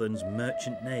the Southern's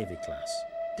Merchant Navy class,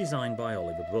 designed by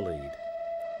Oliver Bulleid.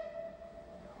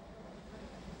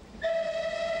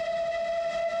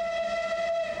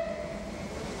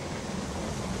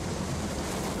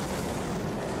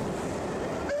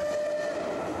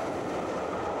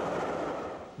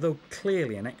 Though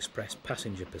clearly an express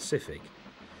passenger Pacific,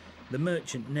 the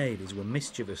merchant navies were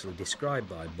mischievously described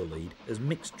by Bulleid as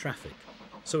mixed traffic,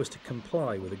 so as to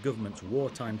comply with the government's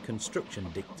wartime construction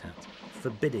diktat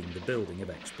forbidding the building of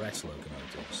express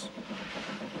locomotives.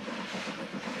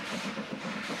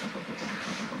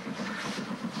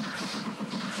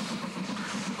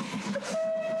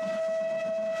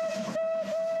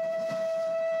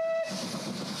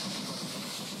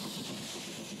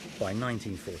 By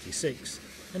 1946,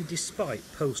 and despite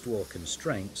post-war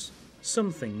constraints,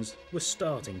 some things were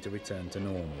starting to return to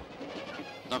normal.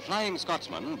 The Flying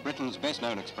Scotsman, Britain's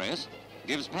best-known express,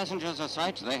 gives passengers a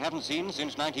sight they haven't seen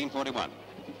since 1941.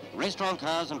 Restaurant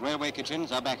cars and railway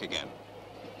kitchens are back again.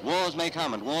 Wars may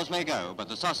come and wars may go, but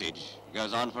the sausage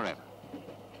goes on forever.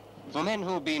 For men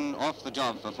who've been off the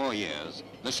job for 4 years,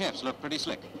 the chefs look pretty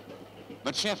slick.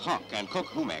 But Chef Hock and Cook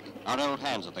Humek are old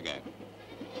hands at the game.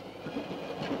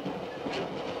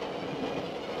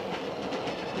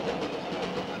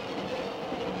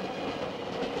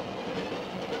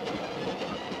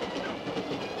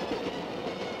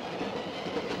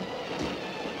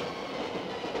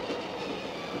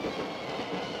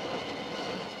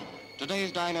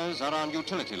 Today's diners are on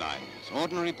utility lines,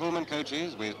 ordinary Pullman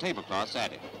coaches with tablecloths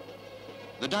added.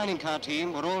 The dining car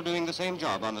team were all doing the same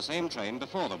job on the same train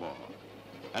before the war.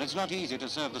 And it's not easy to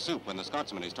serve the soup when the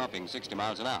Scotsman is topping 60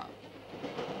 miles an hour.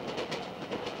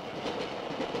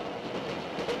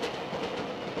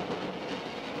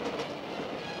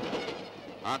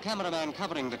 Our cameraman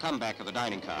covering the comeback of the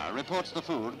dining car reports the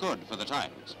food good for the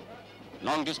times.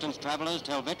 Long-distance travelers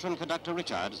tell veteran conductor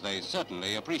Richards they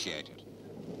certainly appreciate it.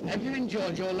 Have you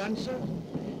enjoyed your lunch, sir?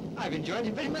 I've enjoyed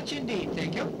it very much indeed,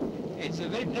 thank you. It's a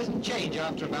very pleasant change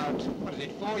after about,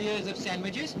 4 years of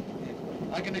sandwiches?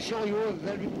 I can assure you we're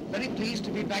very, very pleased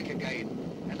to be back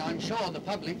again. And I'm sure the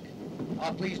public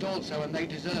are pleased also, and they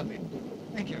deserve it.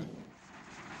 Thank you.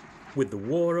 With the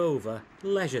war over,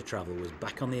 leisure travel was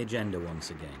back on the agenda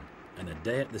once again, and a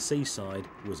day at the seaside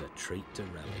was a treat to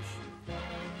relish.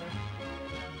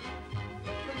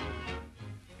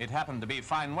 It happened to be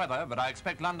fine weather, but I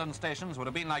expect London stations would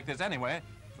have been like this anyway,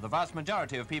 for the vast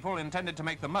majority of people intended to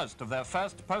make the most of their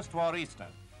first post-war Easter.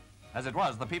 As it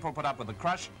was, the people put up with the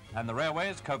crush, and the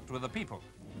railways coped with the people.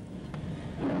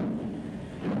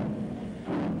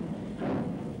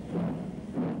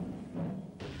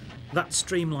 That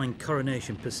streamlined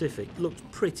Coronation Pacific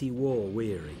looked pretty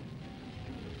war-weary.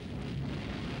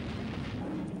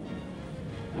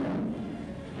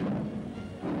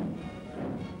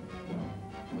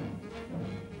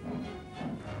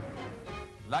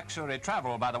 Luxury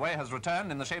travel, by the way, has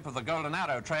returned in the shape of the Golden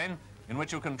Arrow train, in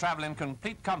which you can travel in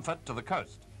complete comfort to the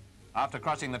coast. After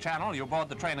crossing the Channel, you board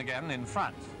the train again in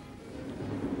France.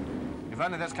 If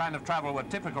only this kind of travel were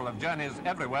typical of journeys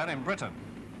everywhere in Britain.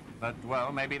 But,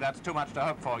 well, maybe that's too much to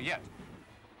hope for yet.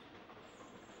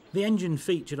 The engine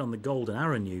featured on the Golden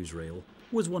Arrow newsreel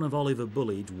was one of Oliver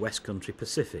Bulleid's West Country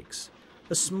Pacifics,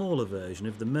 a smaller version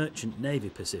of the Merchant Navy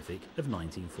Pacific of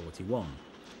 1941.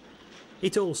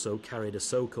 It also carried a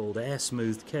so-called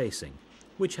air-smoothed casing,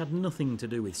 which had nothing to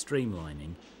do with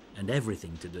streamlining and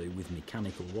everything to do with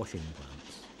mechanical washing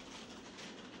plants.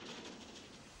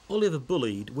 Oliver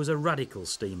Bulleid was a radical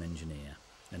steam engineer,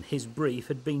 and his brief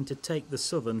had been to take the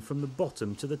Southern from the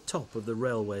bottom to the top of the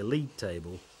railway league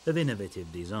table of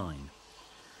innovative design.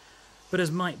 But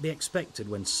as might be expected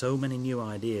when so many new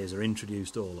ideas are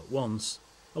introduced all at once,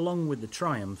 along with the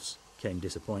triumphs came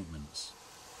disappointments.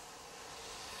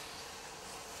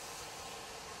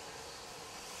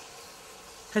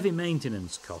 Heavy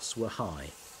maintenance costs were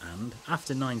high, and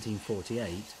after 1948,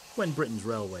 when Britain's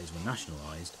railways were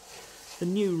nationalised, the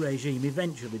new regime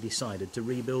eventually decided to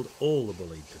rebuild all the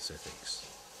Bulleid Pacifics.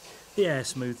 The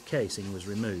air-smooth casing was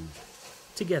removed,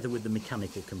 together with the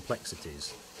mechanical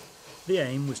complexities. The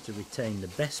aim was to retain the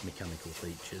best mechanical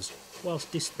features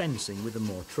whilst dispensing with the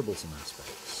more troublesome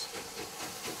aspects.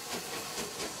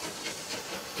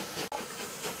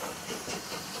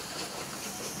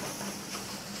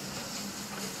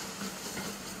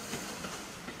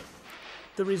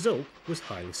 The result was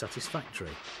highly satisfactory.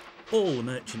 All the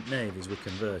merchant navies were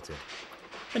converted,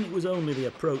 and it was only the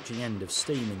approaching end of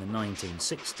steam in the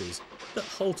 1960s that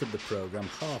halted the programme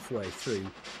halfway through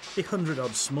the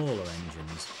 100-odd smaller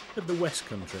engines of the West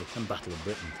Country and Battle of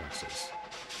Britain classes.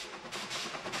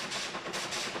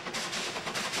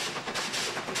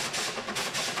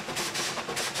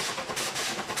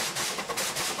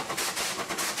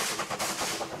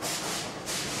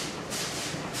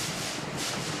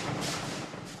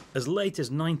 As late as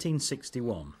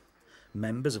 1961,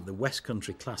 members of the West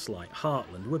Country class like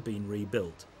Heartland were being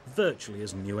rebuilt, virtually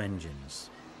as new engines.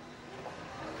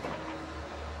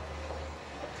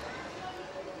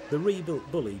 The rebuilt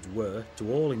Bulleids were,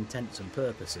 to all intents and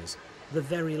purposes, the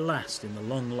very last in the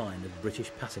long line of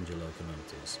British passenger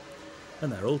locomotives,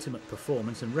 and their ultimate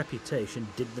performance and reputation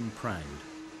did them proud.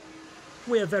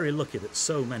 We are very lucky that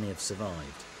so many have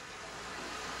survived.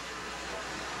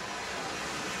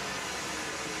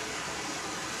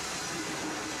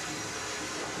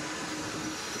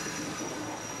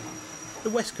 The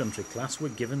West Country class were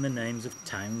given the names of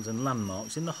towns and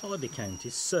landmarks in the holiday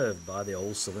counties served by the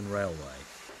old Southern Railway.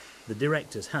 The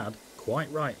directors had,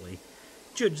 quite rightly,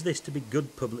 judged this to be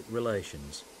good public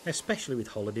relations, especially with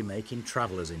holiday-making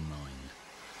travellers in mind.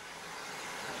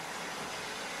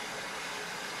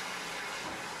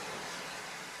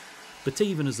 But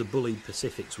even as the Bulleid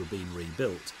Pacifics were being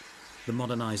rebuilt, the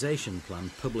modernisation plan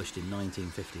published in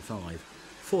 1955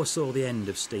 foresaw the end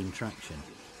of steam traction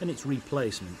and its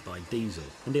replacement by diesel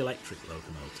and electric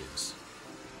locomotives.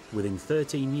 Within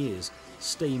 13 years,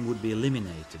 steam would be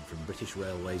eliminated from British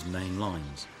Railways' main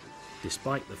lines,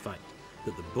 despite the fact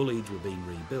that the Bulleids were being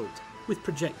rebuilt with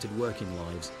projected working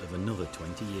lives of another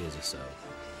 20 years or so.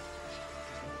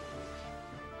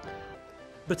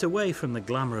 But away from the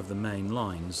glamour of the main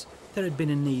lines, there had been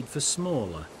a need for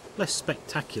smaller, less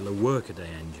spectacular workaday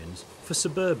engines for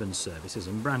suburban services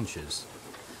and branches.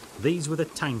 These were the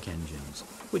tank engines,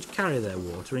 which carry their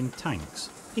water in tanks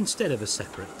instead of a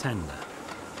separate tender.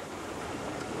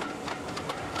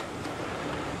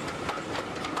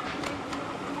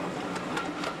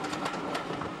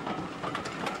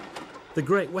 The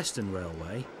Great Western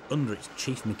Railway, under its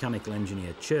chief mechanical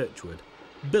engineer Churchward,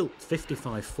 built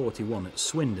 5541 at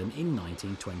Swindon in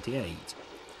 1928,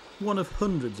 one of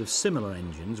hundreds of similar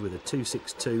engines with a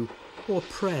 262 or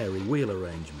prairie wheel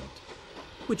arrangement,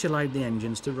 which allowed the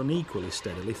engines to run equally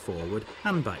steadily forward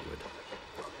and backward.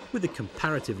 With the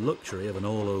comparative luxury of an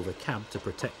all-over cab to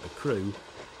protect the crew,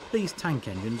 these tank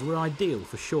engines were ideal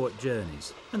for short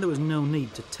journeys, and there was no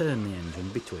need to turn the engine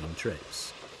between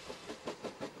trips.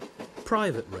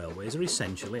 Private railways are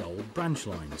essentially old branch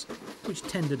lines, which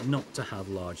tended not to have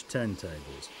large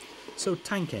turntables, so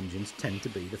tank engines tend to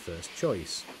be the first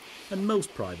choice, and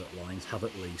most private lines have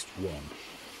at least one.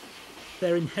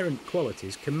 Their inherent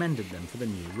qualities commended them for the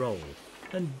new role,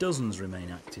 and dozens remain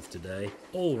active today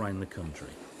all round the country.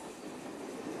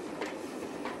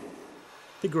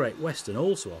 The Great Western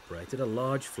also operated a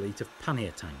large fleet of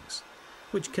pannier tanks,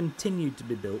 which continued to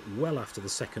be built well after the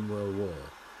Second World War,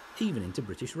 even into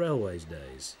British Railways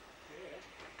days.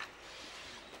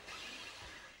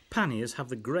 Panniers have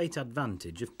the great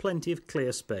advantage of plenty of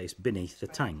clear space beneath the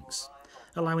tanks,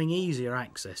 allowing easier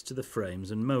access to the frames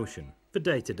and motion for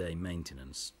day-to-day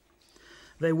maintenance.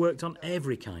 They worked on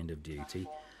every kind of duty,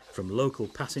 from local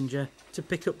passenger to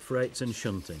pick-up freights and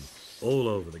shunting, all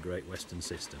over the Great Western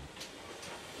system.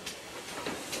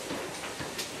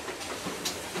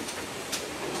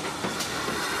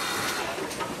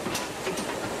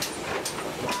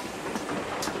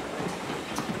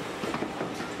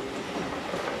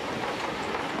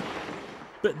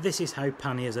 But this is how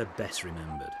panniers are best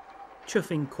remembered,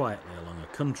 chuffing quietly along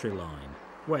a country line,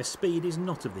 where speed is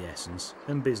not of the essence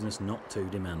and business not too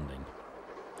demanding.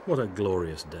 What a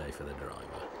glorious day for the driver.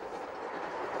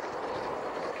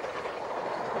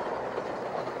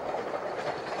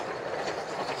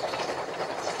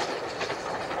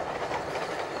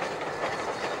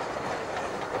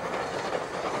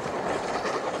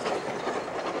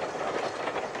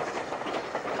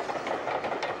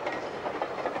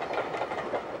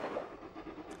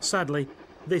 Sadly,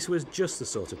 this was just the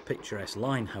sort of picturesque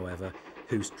line, however,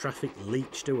 whose traffic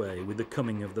leached away with the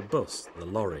coming of the bus, the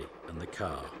lorry and the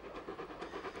car.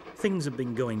 Things had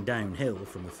been going downhill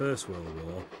from the First World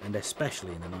War, and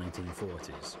especially in the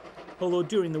 1940s, although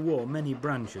during the war many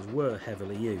branches were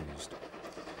heavily used.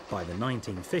 By the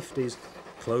 1950s,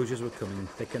 closures were coming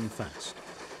thick and fast,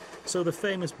 so the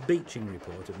famous Beeching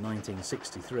Report of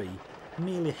 1963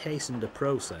 merely hastened a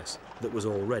process that was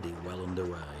already well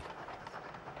underway.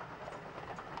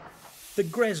 The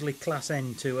Gresley Class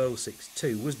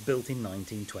N2062 was built in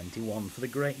 1921 for the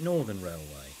Great Northern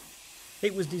Railway.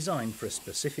 It was designed for a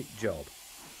specific job,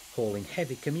 hauling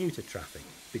heavy commuter traffic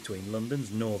between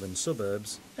London's northern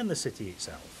suburbs and the city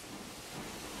itself.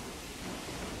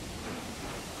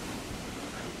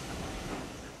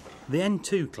 The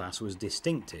N2 class was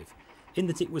distinctive in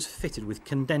that it was fitted with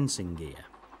condensing gear.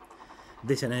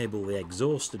 This enabled the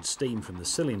exhausted steam from the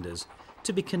cylinders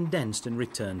to be condensed and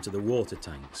returned to the water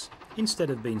tanks, instead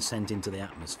of being sent into the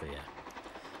atmosphere.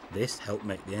 This helped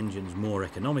make the engines more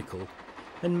economical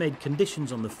and made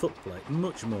conditions on the footplate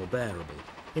much more bearable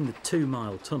in the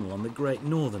 2-mile tunnel on the Great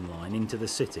Northern Line into the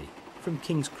city, from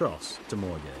King's Cross to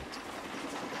Moorgate.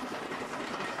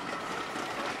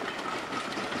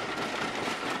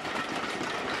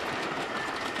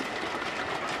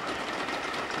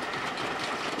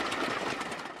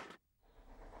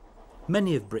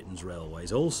 Many of Britain's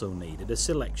railways also needed a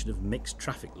selection of mixed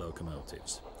traffic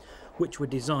locomotives, which were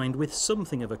designed with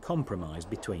something of a compromise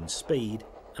between speed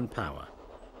and power.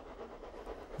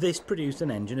 This produced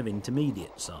an engine of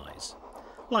intermediate size,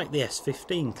 like the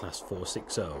S15 Class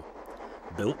 460,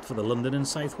 built for the London and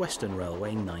South Western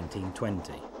Railway in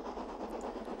 1920.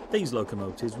 These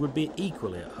locomotives would be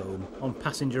equally at home on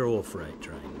passenger or freight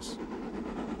trains.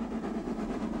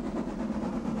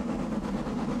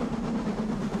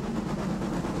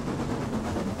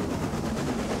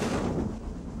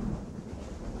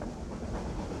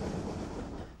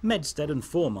 Medstead and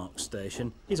Foremark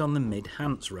Station is on the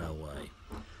Mid-Hants Railway,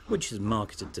 which is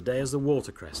marketed today as the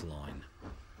Watercress Line.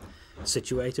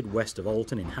 Situated west of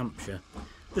Alton in Hampshire,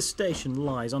 the station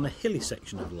lies on a hilly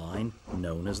section of line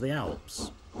known as the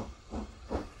Alps.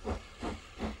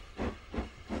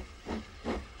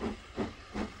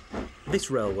 This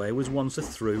railway was once a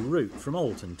through route from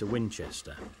Alton to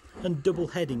Winchester, and double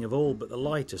heading of all but the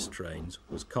lightest trains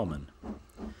was common.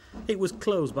 It was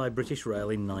closed by British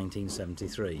Rail in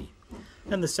 1973,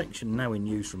 and the section now in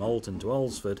use from Alton to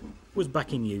Alresford was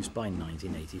back in use by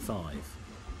 1985.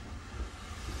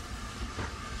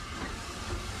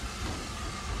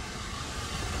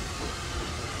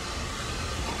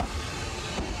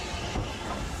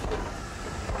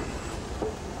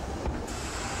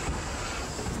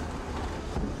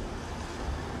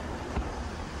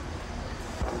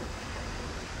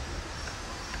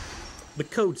 The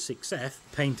code 6F,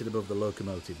 painted above the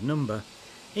locomotive number,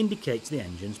 indicates the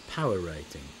engine's power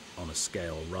rating, on a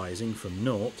scale rising from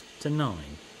 0 to 9,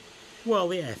 while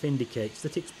the F indicates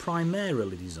that it's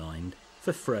primarily designed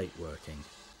for freight working.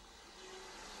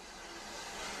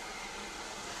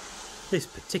 This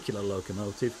particular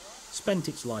locomotive spent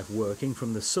its life working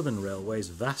from the Southern Railway's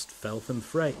vast Feltham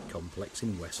Freight Complex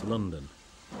in West London.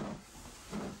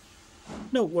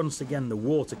 Note once again the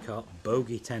water cart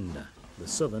bogie tender. The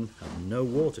Southern had no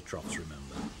water troughs,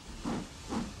 remember.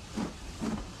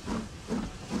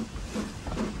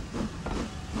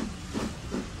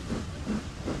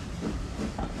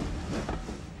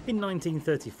 In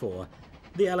 1934,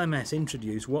 the LMS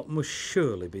introduced what must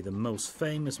surely be the most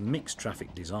famous mixed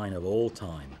traffic design of all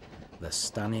time, the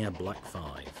Stanier Black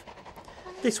 5.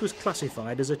 This was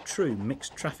classified as a true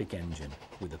mixed traffic engine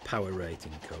with a power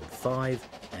rating code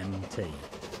 5MT.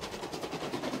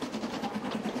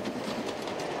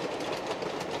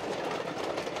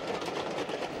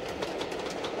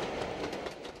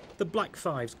 The Black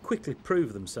Fives quickly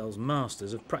proved themselves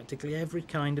masters of practically every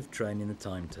kind of train in the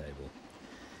timetable,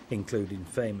 including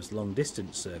famous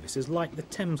long-distance services like the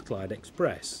Thames-Clyde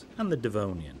Express and the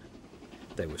Devonian.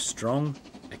 They were strong,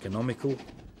 economical,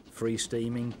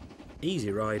 free-steaming,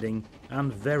 easy riding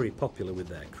and very popular with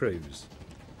their crews.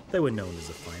 They were known as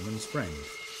the fireman's friend.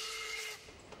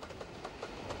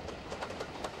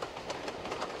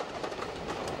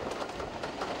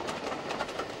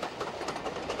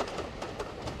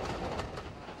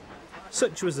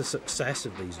 Such was the success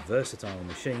of these versatile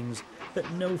machines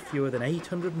that no fewer than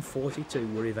 842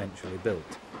 were eventually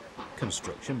built,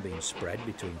 construction being spread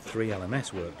between 3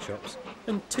 LMS workshops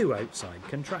and 2 outside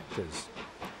contractors.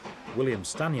 William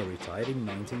Stanier retired in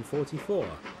 1944,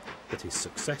 but his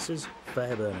successors,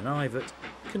 Fairburn and Ivett,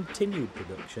 continued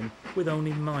production with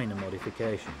only minor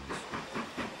modifications.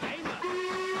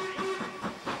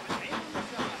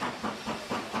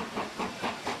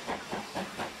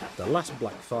 The last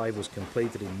Black 5 was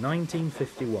completed in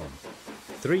 1951,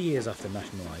 3 years after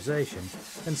nationalisation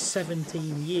and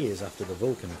 17 years after the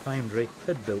Vulcan foundry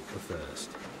had built the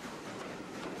first.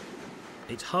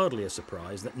 It's hardly a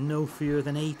surprise that no fewer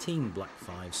than 18 Black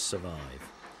 5s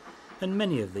survive, and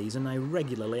many of these are now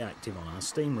regularly active on our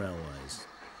steam railways.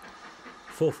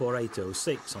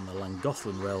 44806 on the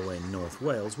Llangollen Railway in North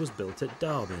Wales was built at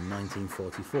Derby in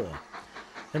 1944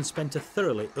 and spent a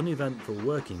thoroughly uneventful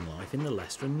working life in the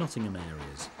Leicester and Nottingham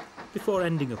areas, before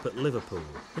ending up at Liverpool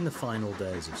in the final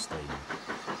days of steam.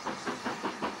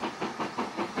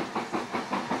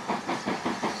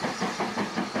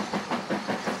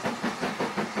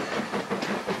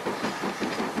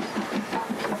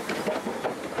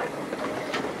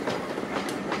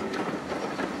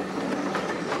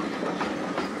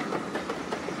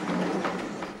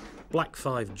 Black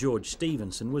 5 George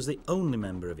Stephenson was the only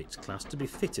member of its class to be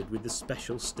fitted with the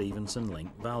special Stephenson Link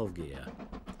valve gear.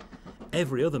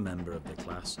 Every other member of the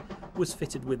class was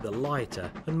fitted with the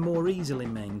lighter and more easily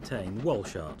maintained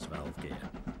Walschaerts valve gear.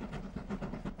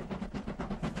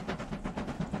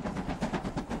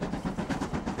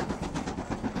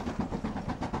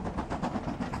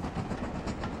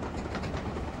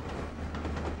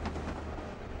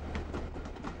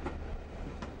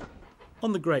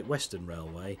 On the Great Western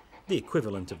Railway, the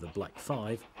equivalent of the Black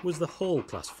 5 was the Hall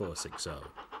Class 460,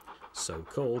 so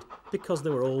called because they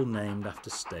were all named after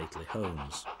stately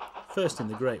homes, first in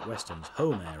the Great Western's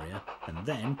home area and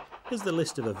then, as the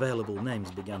list of available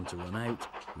names began to run out,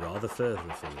 rather further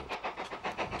afield.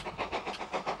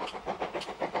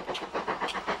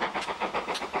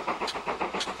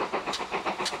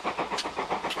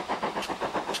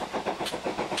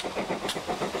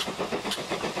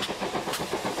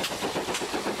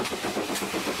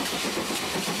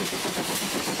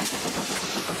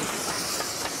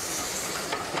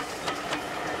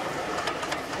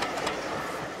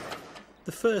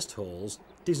 The first halls,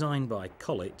 designed by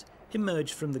Collett,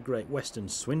 emerged from the Great Western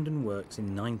Swindon Works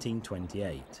in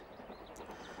 1928.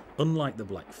 Unlike the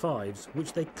Black 5s,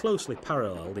 which they closely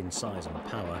paralleled in size and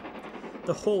power,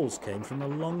 the halls came from a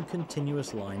long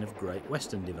continuous line of Great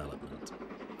Western development.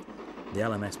 The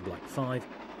LMS Black 5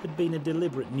 had been a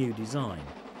deliberate new design,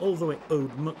 although it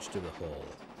owed much to the hall.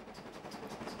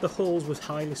 The halls was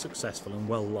highly successful and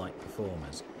well-liked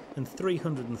performers, and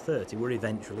 330 were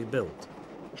eventually built.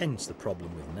 Hence the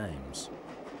problem with names.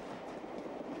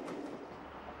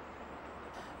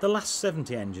 The last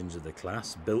 70 engines of the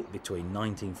class, built between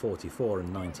 1944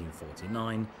 and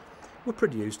 1949, were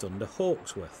produced under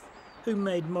Hawksworth, who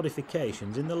made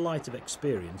modifications in the light of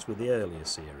experience with the earlier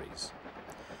series.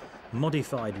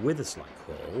 Modified Witherslack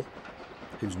Hall,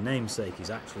 whose namesake is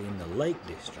actually in the Lake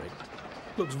District,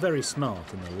 looks very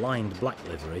smart in the lined black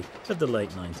livery of the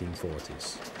late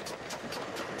 1940s.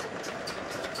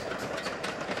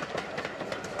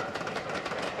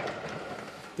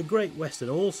 The Great Western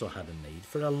also had a need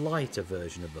for a lighter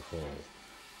version of the hall,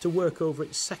 to work over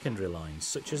its secondary lines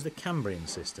such as the Cambrian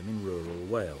system in rural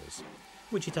Wales,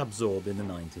 which it absorbed in the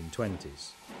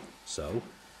 1920s. So,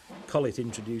 Collett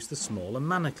introduced the smaller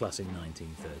Manor class in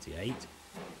 1938,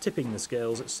 tipping the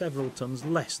scales at several tons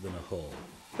less than a hall,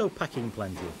 though packing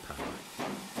plenty of power.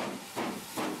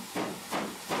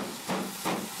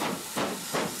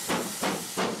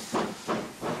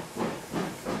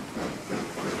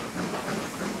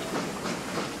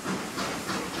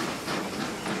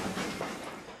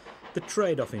 The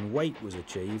trade-off in weight was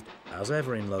achieved, as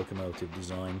ever in locomotive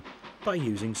design, by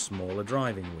using smaller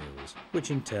driving wheels,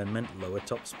 which in turn meant lower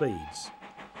top speeds.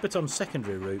 But on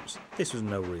secondary routes, this was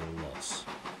no real loss.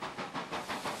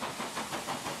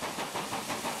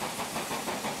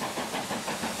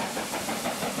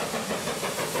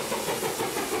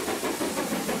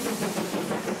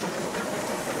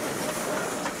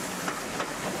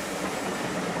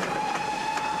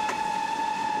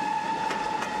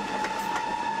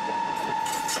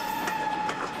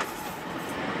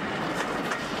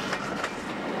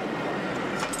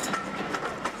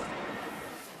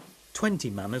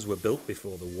 "20 Manors were built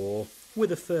before the war,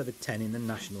 with a further 10 in the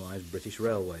nationalised British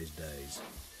Railways days.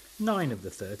 9 of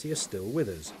the 30 are still with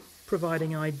us,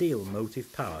 providing ideal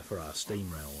motive power for our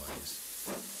steam railways.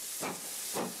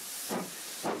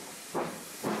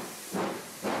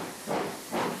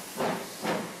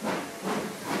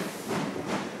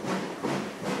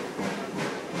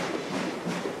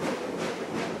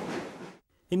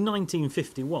 In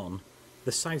 1951,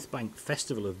 the South Bank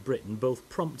Festival of Britain both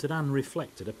prompted and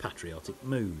reflected a patriotic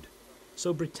mood,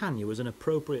 so Britannia was an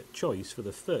appropriate choice for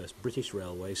the first British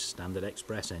Railways Standard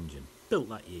Express engine, built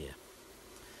that year.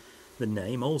 The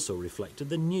name also reflected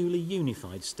the newly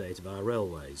unified state of our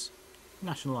railways.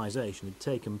 Nationalisation had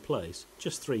taken place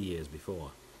just 3 years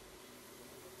before.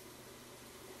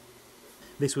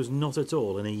 This was not at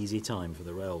all an easy time for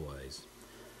the railways.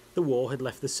 The war had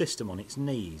left the system on its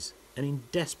knees and in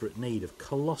desperate need of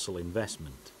colossal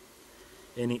investment.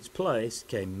 In its place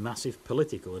came massive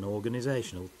political and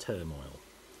organisational turmoil.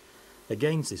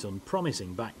 Against this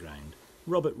unpromising background,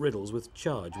 Robert Riddles was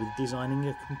charged with designing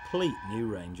a complete new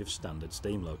range of standard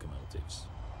steam locomotives.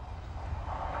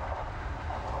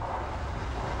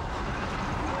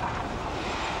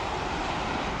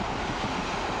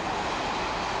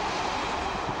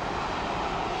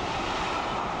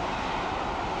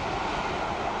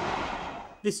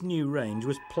 This new range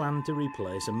was planned to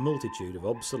replace a multitude of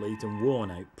obsolete and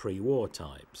worn-out pre-war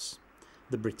types.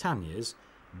 The Britannias,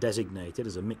 designated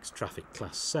as a mixed traffic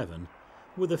Class 7,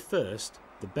 were the first,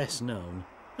 the best known,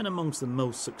 and amongst the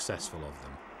most successful of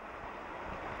them.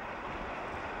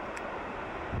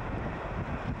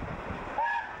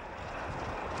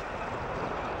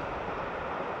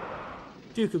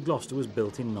 Duke of Gloucester was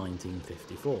built in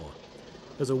 1954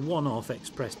 as a one-off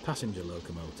express passenger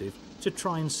locomotive to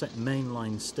try and set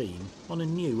mainline steam on a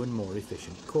new and more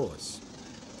efficient course.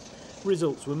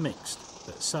 Results were mixed,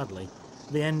 but sadly,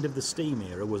 the end of the steam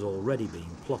era was already being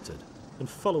plotted, and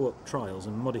follow-up trials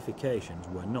and modifications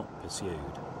were not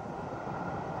pursued.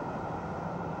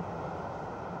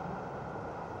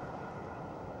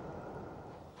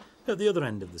 At the other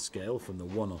end of the scale from the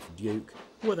one-off Duke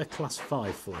were the Class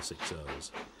 5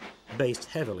 460s, based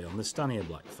heavily on the Stanier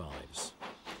Black 5s.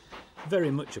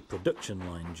 Very much a production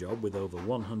line job with over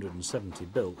 170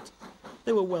 built,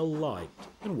 they were well liked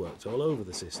and worked all over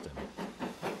the system.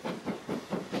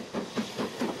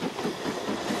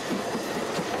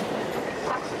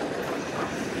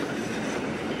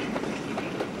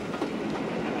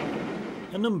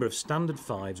 A number of standard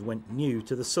 5s went new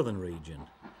to the southern region,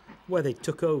 where they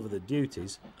took over the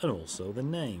duties and also the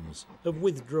names of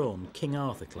withdrawn King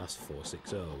Arthur Class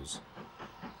 460s.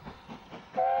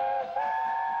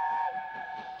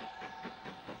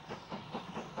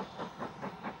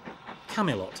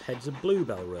 Camelot heads a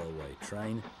Bluebell Railway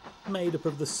train made up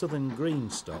of the southern green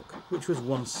stock which was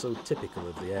once so typical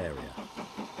of the area.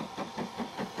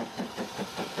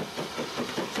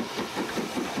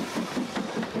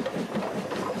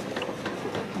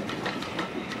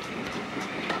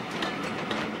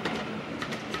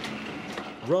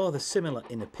 Rather similar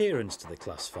in appearance to the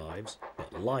Class 5s,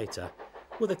 but lighter,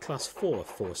 were the Class 4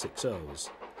 460s,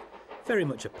 very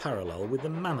much a parallel with the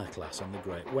Manor class on the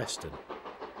Great Western,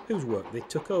 whose work they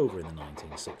took over in the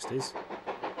 1960s.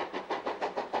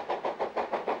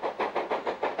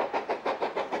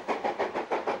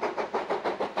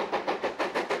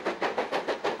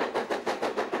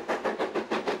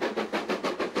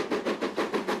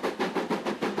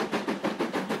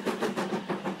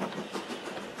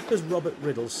 As Robert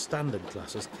Riddle's standard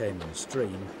classes came on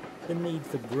stream, the need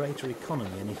for greater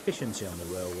economy and efficiency on the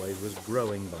railways was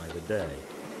growing by the day.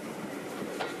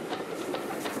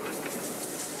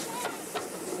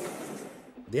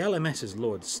 The LMS's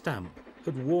Lord Stamp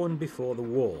had warned before the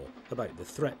war about the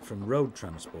threat from road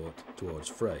transport towards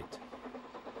freight.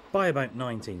 By about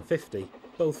 1950,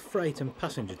 both freight and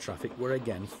passenger traffic were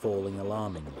again falling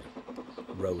alarmingly.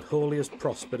 Road hauliers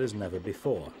prospered as never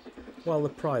before, while the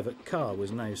private car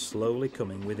was now slowly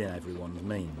coming within everyone's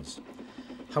means.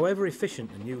 However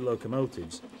efficient the new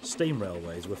locomotives, steam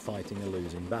railways were fighting a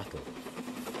losing battle.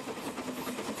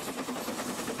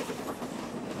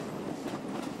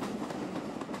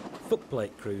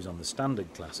 Footplate crews on the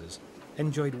standard classes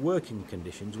enjoyed working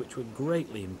conditions which were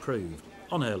greatly improved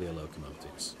on earlier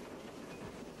locomotives.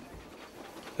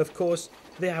 Of course,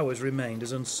 the hours remained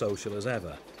as unsocial as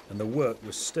ever, and the work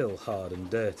was still hard and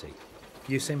dirty.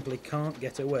 You simply can't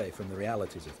get away from the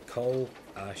realities of coal,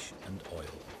 ash and oil.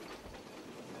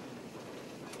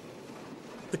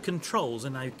 The controls are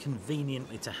now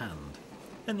conveniently to hand,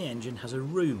 and the engine has a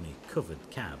roomy, covered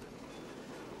cab,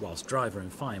 whilst driver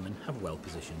and fireman have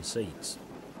well-positioned seats.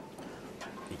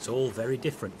 It's all very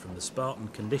different from the Spartan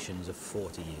conditions of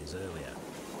 40 years earlier.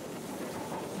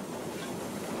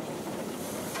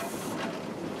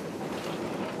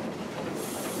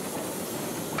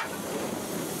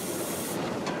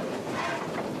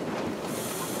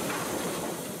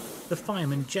 The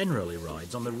fireman generally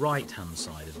rides on the right-hand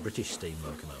side of British steam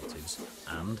locomotives. locomotives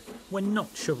and, when not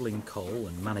shoveling coal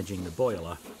and managing the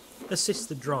boiler, assists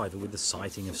the driver with the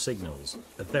sighting of signals,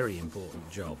 a very important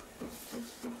job.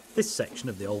 This section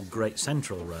of the old Great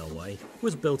Central Railway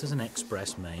was built as an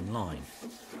express main line,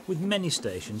 with many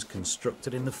stations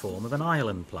constructed in the form of an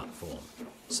island platform,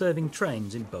 serving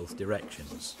trains in both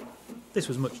directions. This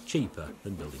was much cheaper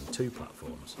than building two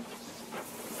platforms.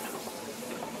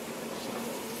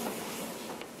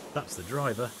 That's the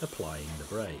driver applying the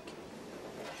brake.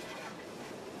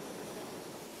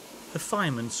 The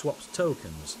fireman swaps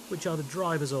tokens, which are the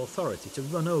driver's authority to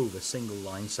run over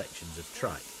single-line sections of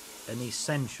track, an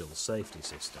essential safety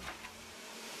system.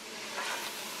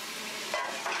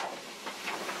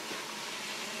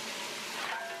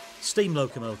 Steam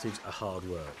locomotives are hard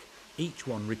work. Each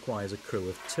one requires a crew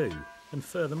of two, and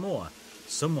furthermore,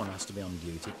 someone has to be on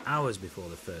duty hours before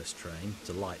the first train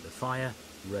to light the fire,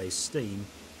 raise steam,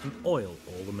 and oil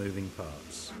all the moving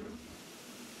parts.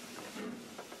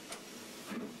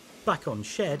 Back on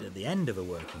shed at the end of a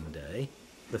working day,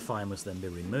 the fire must then be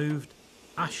removed,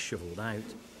 ash shovelled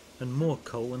out, and more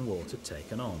coal and water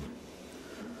taken on.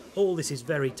 All this is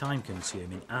very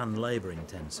time-consuming and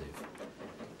labour-intensive.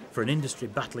 For an industry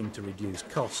battling to reduce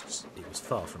costs, it was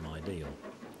far from ideal.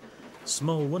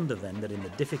 Small wonder then that in the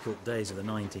difficult days of the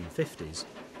 1950s,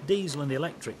 diesel and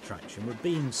electric traction were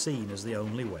being seen as the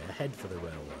only way ahead for the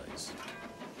railways.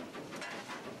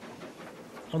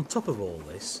 On top of all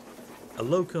this, a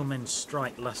locomen's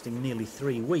strike lasting nearly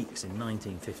 3 weeks in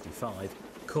 1955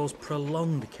 caused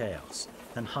prolonged chaos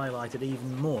and highlighted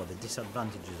even more the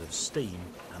disadvantages of steam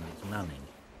and its manning.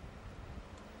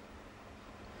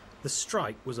 The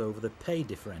strike was over the pay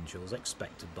differentials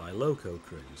expected by loco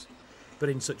crews, but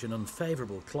in such an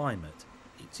unfavourable climate,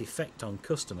 its effect on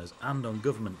customers and on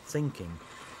government thinking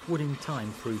would in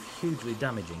time prove hugely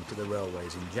damaging to the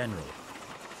railways in general.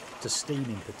 To steam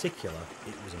in particular,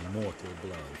 it was a mortal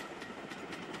blow.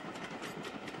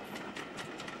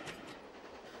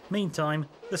 Meantime,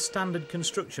 the standard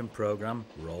construction programme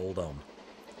rolled on.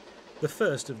 The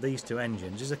first of these two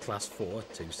engines is a Class 4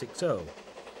 260,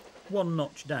 one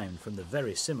notch down from the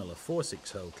very similar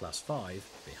 460 Class 5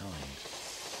 behind.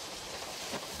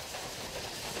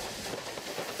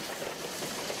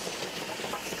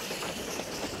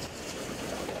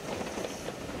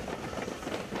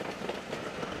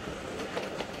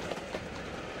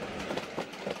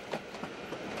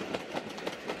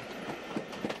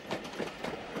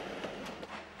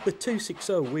 The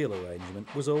 260 wheel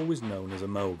arrangement was always known as a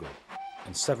mogul,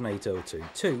 and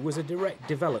 78022 was a direct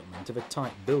development of a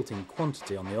type built in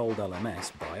quantity on the old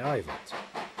LMS by Ivot.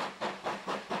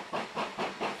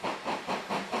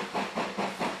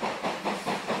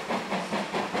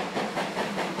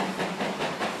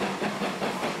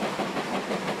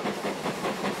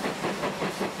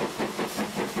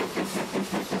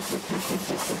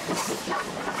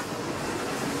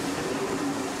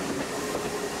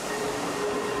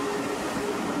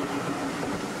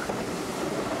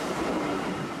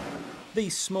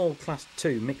 These small Class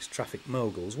 2 mixed traffic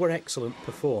moguls were excellent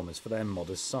performers for their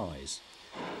modest size,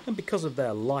 and because of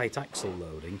their light axle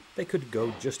loading they could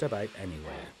go just about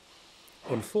anywhere.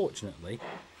 Unfortunately,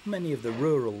 many of the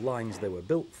rural lines they were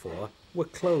built for were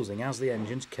closing as the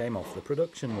engines came off the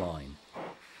production line.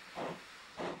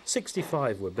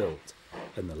 65 were built,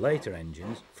 and the later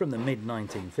engines, from the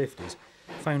mid-1950s,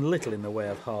 found little in the way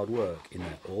of hard work in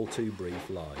their all too brief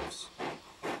lives.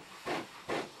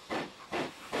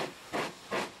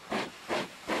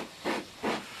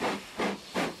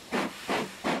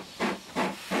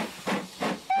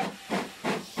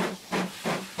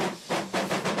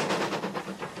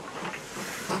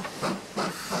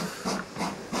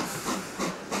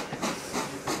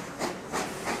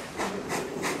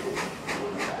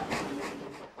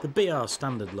 The BR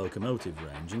standard locomotive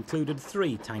range included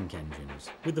 3 tank engines,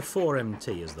 with the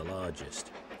 4MT as the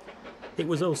largest. It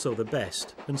was also the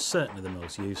best and certainly the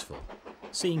most useful,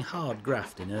 seeing hard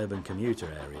graft in urban commuter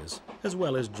areas as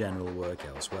well as general work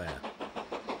elsewhere.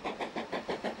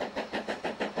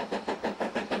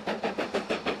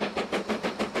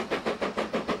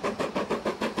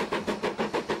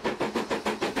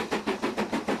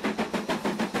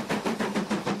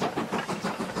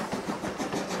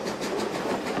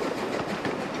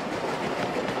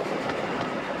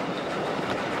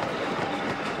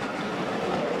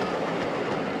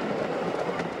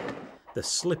 The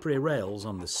slippery rails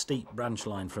on the steep branch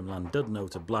line from Llandudno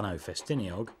to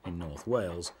Blaenau-Festiniog in North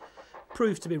Wales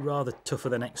proved to be rather tougher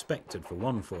than expected for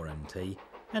one 4MT,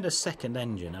 and a second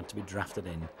engine had to be drafted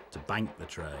in to bank the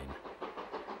train.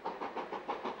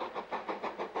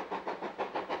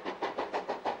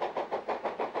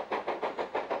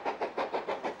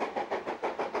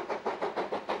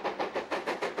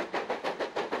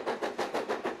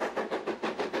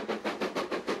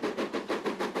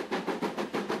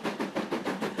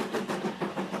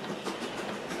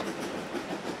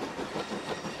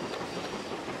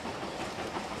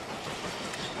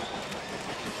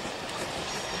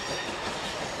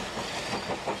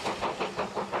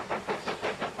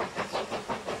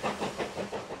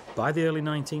 By the early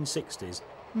 1960s,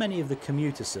 many of the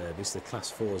commuter service the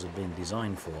Class 4s had been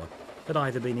designed for had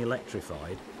either been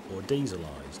electrified or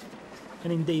dieselised,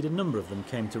 and indeed a number of them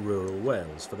came to rural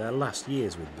Wales for their last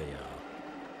years with BR.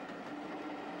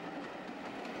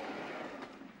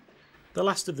 The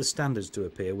last of the standards to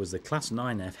appear was the Class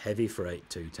 9F Heavy Freight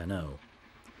 210.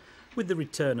 With the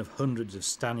return of hundreds of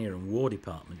Stanier and War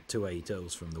Department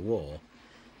 280s from the war,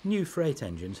 new freight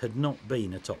engines had not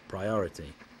been a top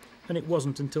priority, and it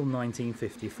wasn't until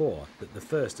 1954 that the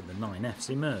first of the 9Fs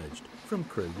emerged from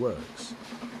Crewe Works.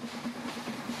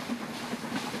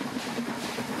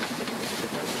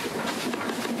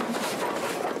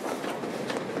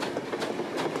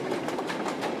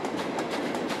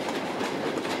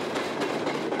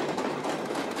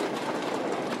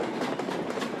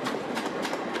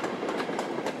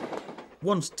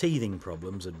 Once teething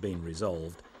problems had been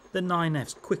resolved, the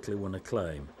 9Fs quickly won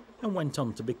acclaim and went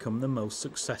on to become the most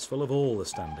successful of all the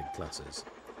standard classes.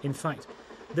 In fact,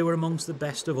 they were amongst the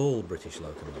best of all British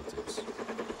locomotives.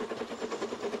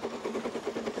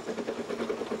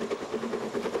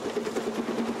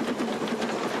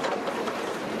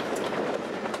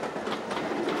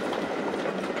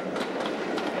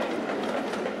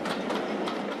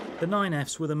 The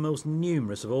 9Fs were the most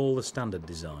numerous of all the standard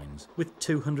designs, with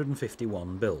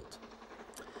 251 built.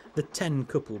 The 10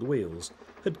 coupled wheels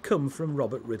had come from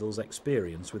Robert Riddle's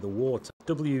experience with the wartime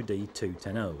WD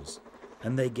 210s,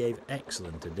 and they gave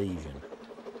excellent adhesion.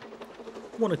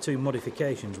 One or two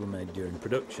modifications were made during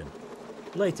production.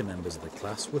 Later members of the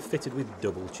class were fitted with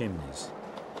double chimneys.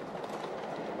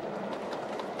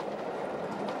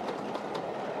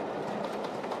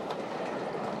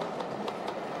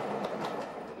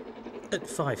 At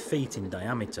 5 feet in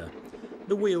diameter,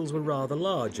 the wheels were rather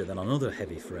larger than on other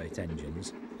heavy freight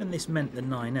engines, and this meant the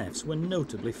 9Fs were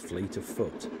notably fleet of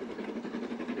foot.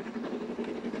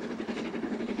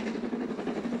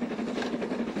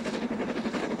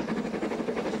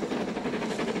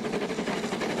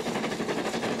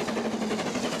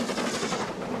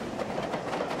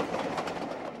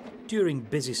 During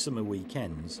busy summer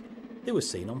weekends, they were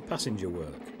seen on passenger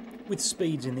work, with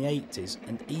speeds in the 80s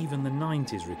and even the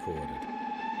 90s recorded.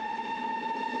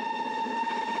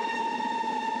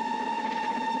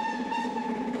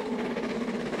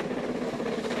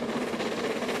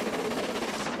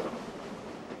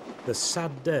 The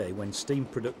sad day when steam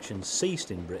production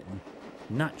ceased in Britain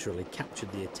naturally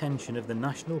captured the attention of the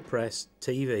national press,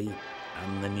 TV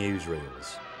and the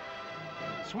newsreels.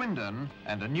 Swindon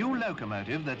and a new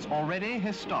locomotive that's already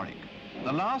historic.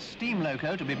 The last steam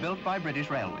loco to be built by British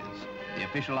Railways. The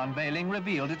official unveiling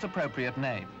revealed its appropriate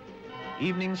name.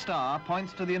 Evening Star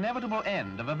points to the inevitable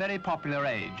end of a very popular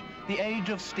age, the age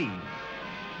of steam.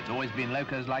 It's always been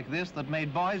locos like this that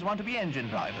made boys want to be engine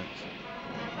drivers.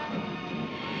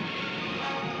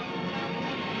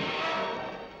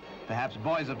 Perhaps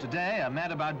boys of today are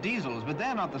mad about diesels, but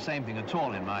they're not the same thing at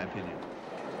all, in my opinion.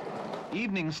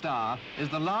 Evening Star is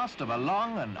the last of a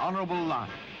long and honourable line.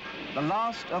 The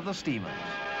last of the steamers.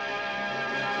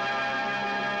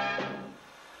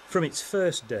 From its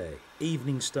first day,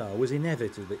 Evening Star was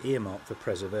inevitably earmarked for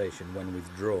preservation when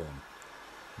withdrawn.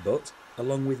 But,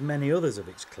 along with many others of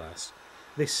its class,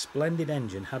 this splendid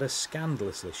engine had a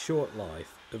scandalously short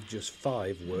life of just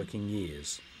 5 working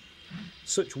years.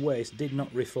 Such waste did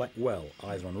not reflect well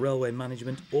either on railway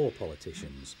management or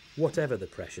politicians, whatever the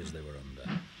pressures they were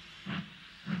under.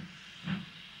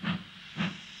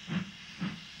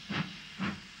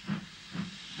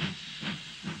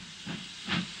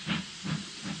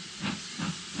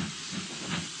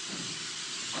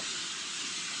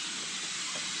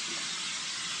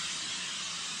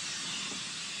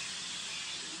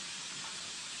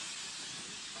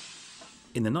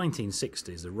 In the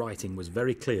 1960s, the writing was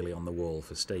very clearly on the wall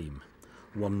for steam.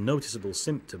 One noticeable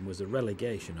symptom was the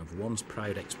relegation of once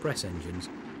proud express engines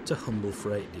to humble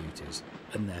freight duties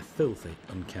and their filthy,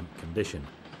 unkempt condition.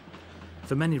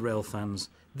 For many rail fans,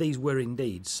 these were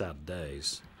indeed sad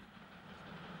days.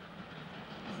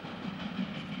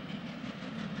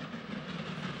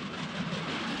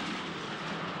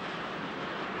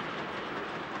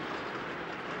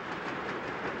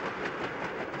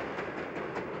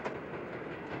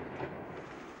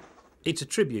 It's a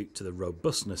tribute to the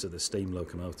robustness of the steam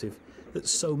locomotive that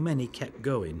so many kept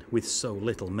going with so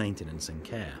little maintenance and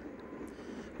care.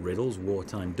 Riddle's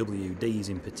wartime WDs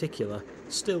in particular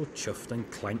still chuffed and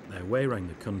clanked their way around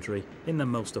the country in the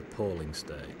most appalling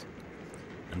state.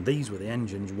 And these were the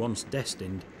engines once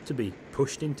destined to be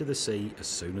pushed into the sea as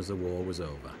soon as the war was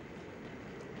over.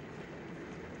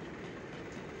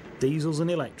 Diesels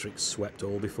and electrics swept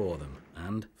all before them,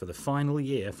 and for the final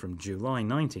year from July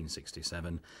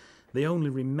 1967, the only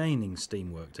remaining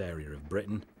steam-worked area of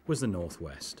Britain was the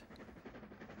northwest.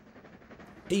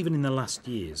 Even in the last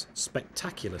years,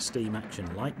 spectacular steam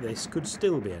action like this could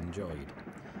still be enjoyed,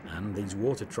 and these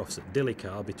water troughs at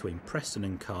Dillicar between Preston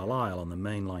and Carlisle on the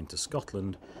main line to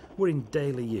Scotland were in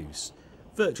daily use,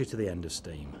 virtually to the end of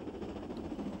steam.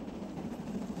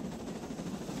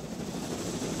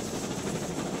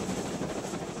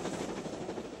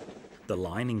 The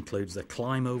line includes the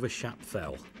climb over Shap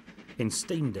Fell, in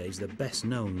steam days the best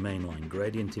known mainline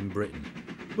gradient in Britain,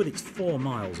 with its 4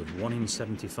 miles of 1 in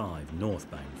 75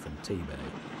 northbound from T-Bay.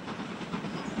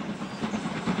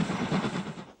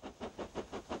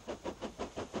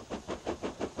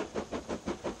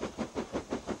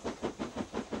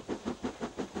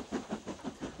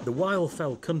 The Wyal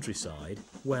Fell countryside,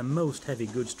 where most heavy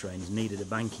goods trains needed a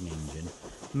banking engine,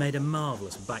 made a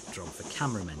marvellous backdrop for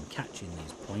cameramen catching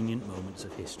these poignant moments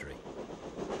of history.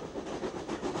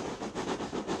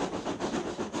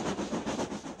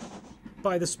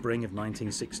 By the spring of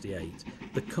 1968,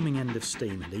 the coming end of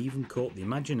steam had even caught the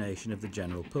imagination of the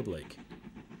general public.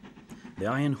 The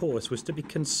Iron Horse was to be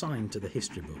consigned to the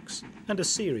history books, and a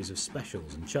series of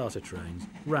specials and charter trains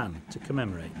ran to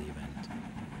commemorate the event.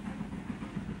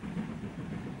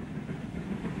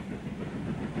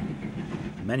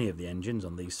 Many of the engines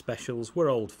on these specials were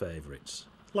old favourites,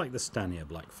 like the Stanier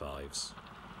Black Fives.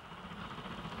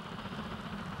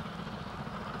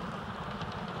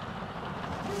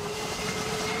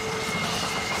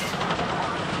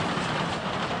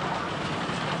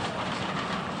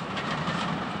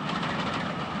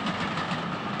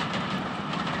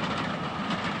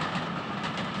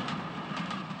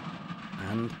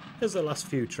 And, as the last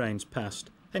few trains passed,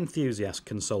 enthusiasts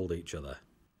consoled each other.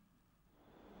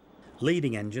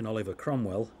 Leading engine Oliver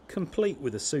Cromwell, complete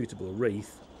with a suitable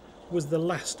wreath, was the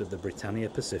last of the Britannia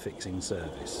Pacifics in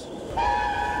service.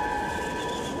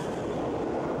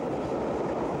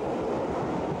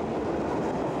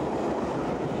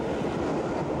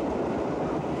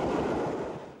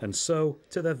 And so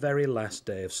to the very last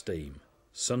day of steam,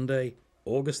 Sunday,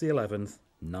 August the 11th,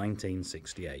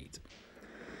 1968.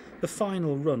 The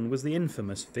final run was the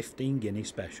infamous 15 guinea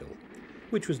special,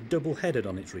 which was double-headed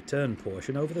on its return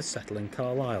portion over the Settle and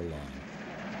Carlisle line.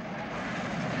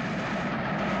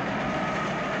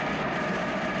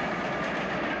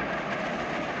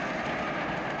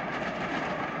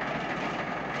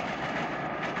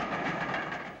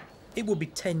 It would be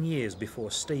 10 years before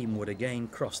steam would again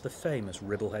cross the famous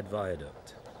Ribblehead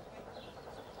Viaduct.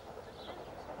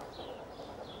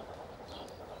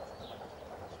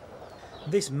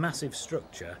 This massive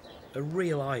structure, a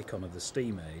real icon of the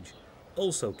steam age,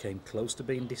 also came close to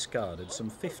being discarded some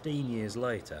 15 years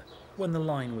later when the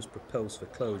line was proposed for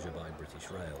closure by British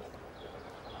Rail.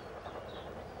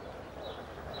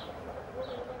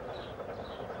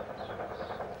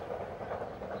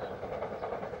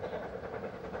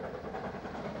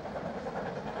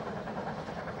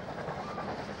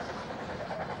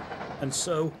 And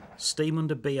so, steam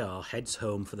under BR heads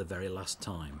home for the very last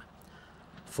time.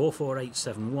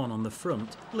 44871 on the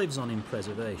front lives on in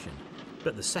preservation,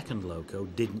 but the second loco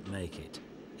didn't make it.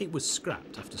 It was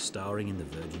scrapped after starring in the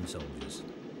Virgin Soldiers.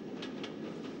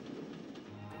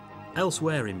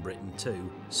 Elsewhere in Britain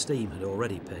too, steam had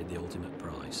already paid the ultimate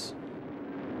price.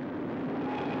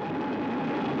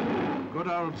 Good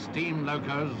old steam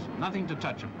locos, nothing to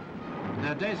touch them.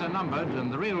 Their days are numbered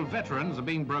and the real veterans are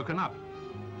being broken up.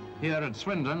 Here at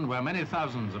Swindon, where many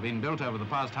thousands have been built over the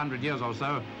past 100 years or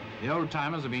so, the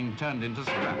old-timers are being turned into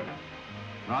scrap.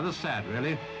 Rather sad,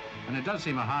 really. And it does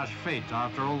seem a harsh fate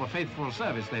after all the faithful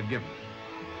service they've given.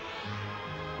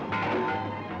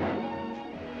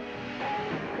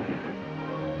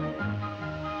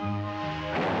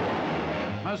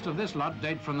 Most of this lot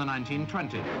date from the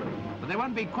 1920s, but they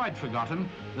won't be quite forgotten.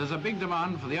 There's a big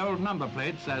demand for the old number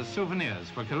plates as souvenirs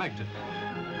for collectors.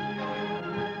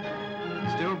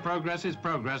 Still, progress is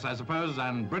progress, I suppose,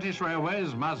 and British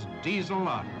Railways must diesel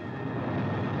on.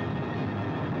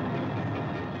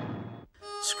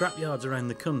 Scrapyards around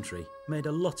the country made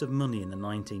a lot of money in the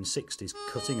 1960s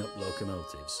cutting up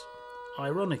locomotives.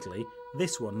 Ironically,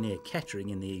 this one near Kettering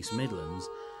in the East Midlands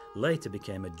later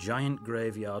became a giant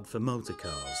graveyard for motor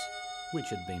cars, which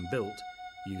had been built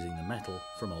using the metal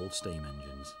from old steam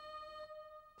engines.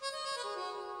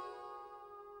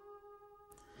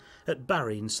 At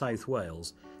Barry in South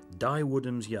Wales, Dye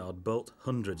Woodham's yard built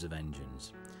hundreds of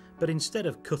engines, but instead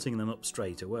of cutting them up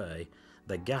straight away,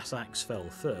 the gas axe fell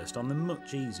first on the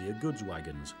much easier goods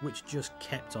wagons, which just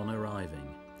kept on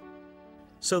arriving.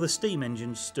 So the steam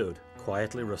engines stood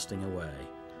quietly rusting away,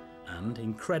 And,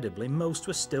 incredibly, most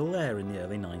were still there in the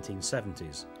early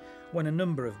 1970s, when a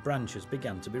number of branches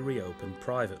began to be reopened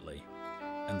privately,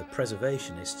 and the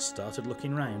preservationists started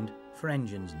looking round for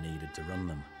engines needed to run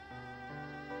them.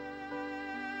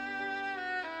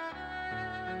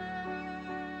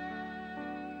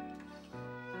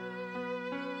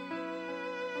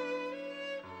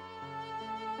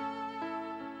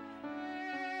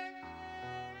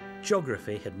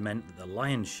 Geography had meant that the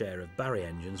lion's share of Barry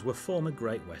engines were former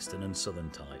Great Western and Southern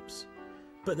types,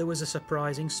 but there was a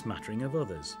surprising smattering of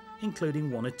others,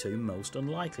 including one or two most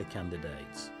unlikely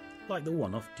candidates, like the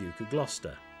one off Duke of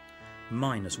Gloucester,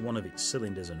 minus one of its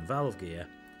cylinders and valve gear,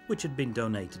 which had been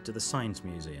donated to the Science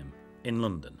Museum in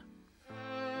London.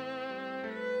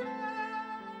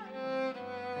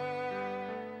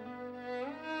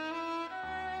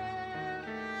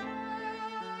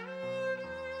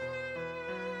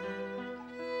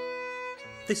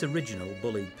 This original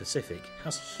Bulleid Pacific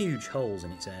has huge holes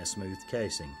in its air-smoothed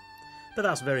casing, but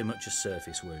that's very much a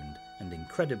surface wound, and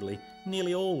incredibly,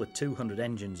 nearly all the 200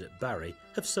 engines at Barry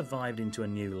have survived into a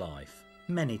new life,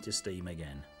 many to steam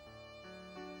again.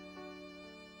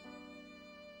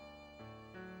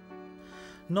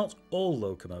 Not all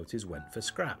locomotives went for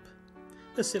scrap.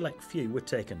 A select few were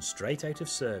taken straight out of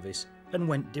service and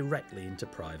went directly into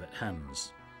private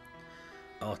hands.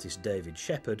 Artist David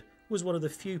Shepherd was one of the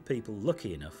few people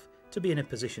lucky enough to be in a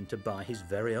position to buy his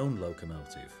very own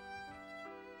locomotive.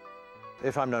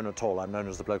 If I'm known at all, I'm known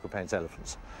as the bloke who paints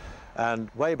elephants. And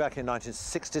way back in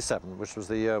 1967, which was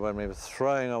the year when we were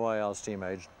throwing away our steam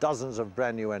age, dozens of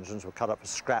brand new engines were cut up for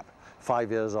scrap,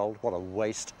 5 years old. What a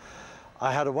waste.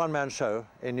 I had a one-man show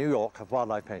in New York of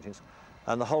wildlife paintings,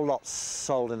 and the whole lot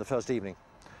sold in the first evening.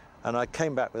 And I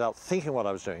came back without thinking what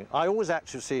I was doing. I always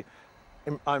act, you see,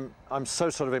 I'm so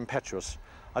sort of impetuous.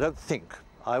 I don't think.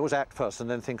 I always act first and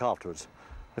then think afterwards.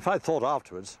 If I'd thought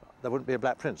afterwards, there wouldn't be a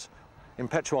Black Prince.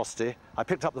 Impetuosity, I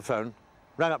picked up the phone,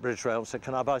 rang up British Rail and said,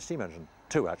 can I buy a steam engine?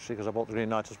 2, actually, because I bought the Green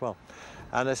Knight as well.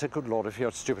 And they said, good Lord, if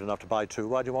you're stupid enough to buy 2,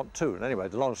 why do you want 2? And anyway,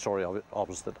 the long story of it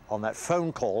was that on that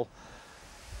phone call,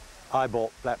 I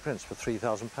bought Black Prince for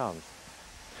 £3,000.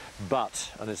 But,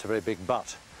 and it's a very big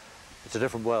but, it's a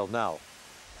different world now.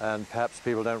 And perhaps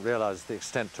people don't realise the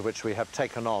extent to which we have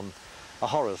taken on a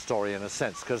horror story in a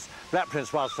sense, because Black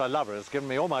Prince, whilst I love her, has given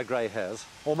me all my grey hairs,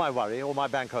 all my worry, all my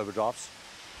bank overdrafts.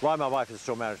 Why my wife is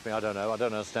still married to me, I don't know, I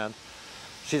don't understand.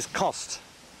 She's cost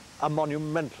a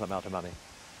monumental amount of money.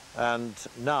 And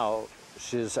now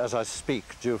she's, as I speak,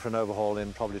 due for an overhaul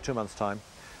in probably 2 months' time.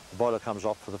 The boiler comes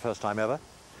off for the first time ever,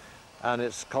 and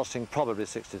it's costing probably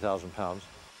 £60,000.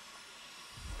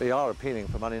 We are appealing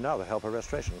for money now to help her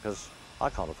restoration, because I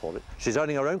can't afford it. She's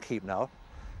owning her own keep now.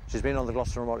 She's been on the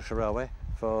Gloucester and Warwickshire Railway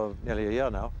for nearly a year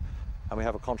now, and we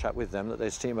have a contract with them that they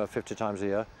steam her 50 times a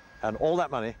year, and all that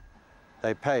money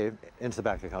they pay into the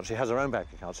bank account. She has her own bank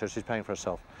account, so she's paying for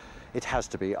herself. It has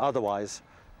to be, otherwise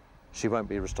she won't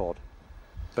be restored.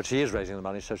 But she is raising the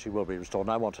money, so she will be restored,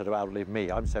 and I want her to outlive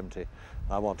me. I'm 70,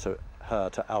 I want her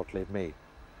to outlive me.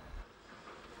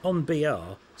 On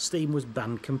BR, steam was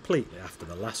banned completely after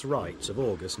the last rites of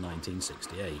August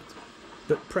 1968.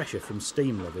 But pressure from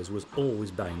steam lovers was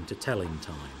always bound to tell in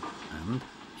time, and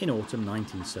in autumn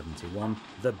 1971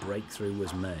 the breakthrough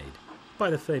was made by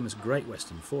the famous Great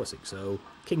Western 460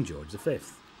 King George V.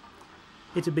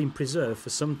 It had been preserved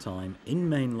for some time in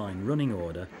mainline running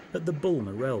order at the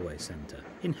Bulmer Railway Centre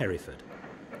in Hereford.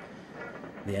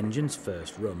 The engine's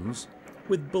first runs,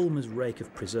 with Bulmer's rake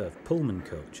of preserved Pullman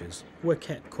coaches, were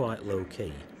kept quite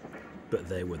low-key, but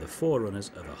they were the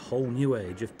forerunners of a whole new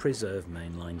age of preserved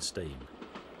mainline steam.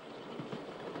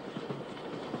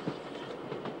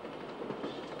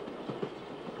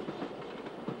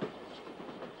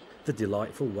 The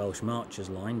delightful Welsh Marchers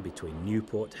line between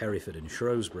Newport, Hereford and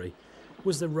Shrewsbury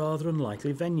was the rather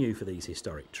unlikely venue for these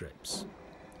historic trips.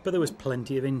 But there was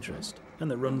plenty of interest, and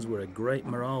the runs were a great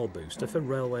morale booster for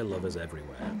railway lovers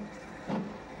everywhere.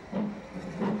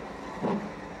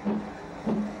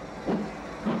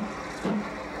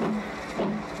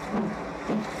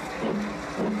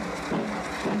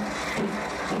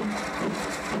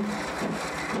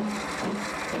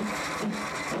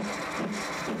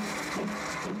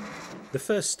 The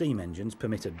first steam engines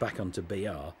permitted back onto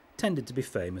BR tended to be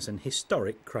famous and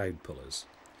historic crowd pullers,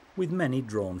 with many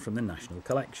drawn from the national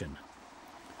collection.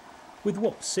 With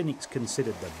what cynics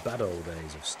considered the bad old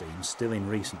days of steam still in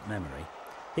recent memory,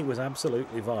 it was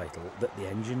absolutely vital that the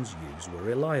engines used were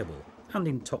reliable and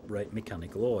in top-rate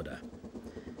mechanical order.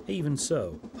 Even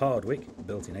so, Hardwick,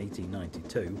 built in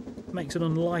 1892, makes an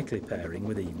unlikely pairing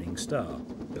with Evening Star,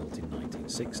 built in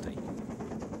 1960.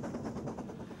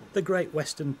 The Great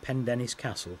Western Pendennis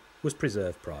Castle was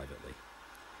preserved privately.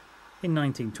 In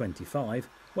 1925,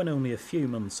 when only a few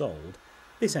months old,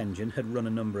 this engine had run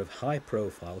a number of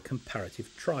high-profile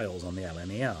comparative trials on the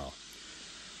LNER,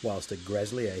 whilst a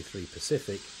Gresley A3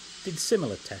 Pacific did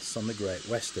similar tests on the Great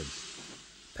Western.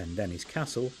 Pendennis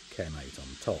Castle came out on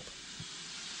top.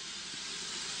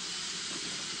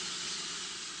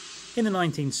 In the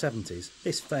 1970s,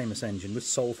 this famous engine was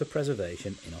sold for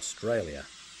preservation in Australia,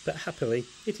 but happily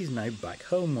it is now back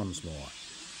home once more.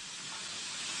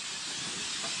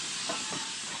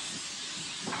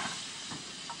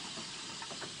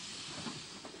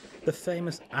 The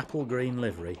famous apple green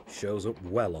livery shows up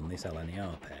well on this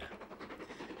LNER pair.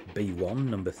 B1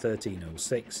 number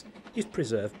 1306 is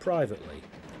preserved privately,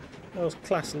 whilst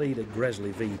class leader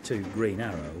Gresley V2 Green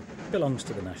Arrow belongs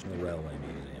to the National Railway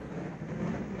Museum.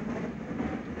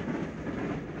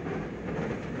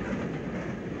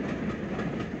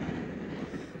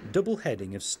 Double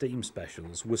heading of steam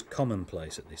specials was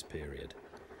commonplace at this period.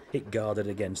 It guarded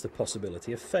against the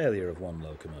possibility of failure of one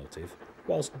locomotive,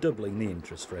 whilst doubling the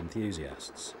interest for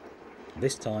enthusiasts.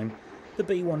 This time, the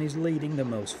B1 is leading the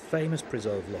most famous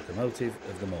preserved locomotive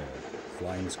of them all,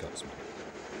 Flying Scotsman.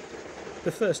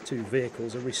 The first two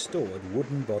vehicles are restored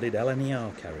wooden-bodied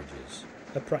LNER carriages,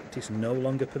 a practice no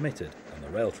longer permitted on the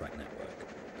Railtrack network.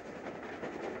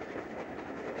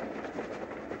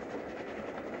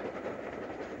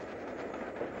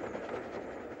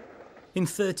 In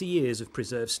 30 years of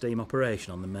preserved steam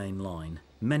operation on the main line,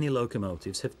 many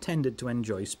locomotives have tended to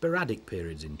enjoy sporadic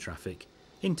periods in traffic,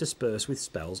 interspersed with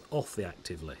spells off the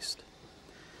active list.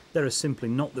 There are simply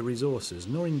not the resources,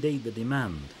 nor indeed the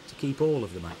demand, to keep all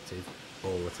of them active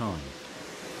all the time.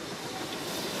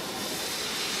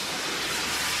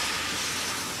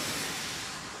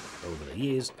 Over the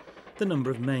years, the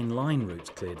number of main line routes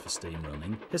cleared for steam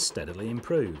running has steadily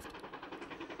improved.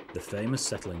 The famous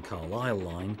Settle and Carlisle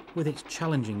line, with its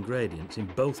challenging gradients in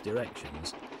both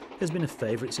directions, has been a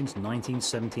favourite since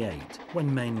 1978,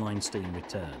 when mainline steam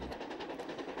returned.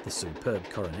 The superb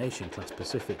Coronation Class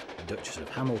Pacific Duchess of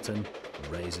Hamilton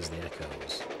raises the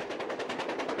echoes.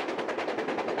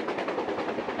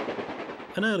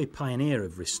 An early pioneer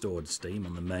of restored steam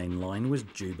on the main line was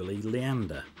Jubilee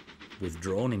Leander.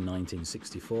 Withdrawn in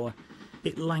 1964,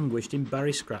 it languished in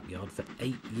Barry Scrapyard for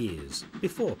 8 years,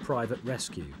 before private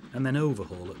rescue and then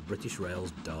overhaul at British Rail's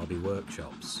Derby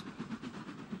workshops.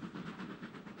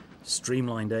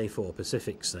 Streamlined A4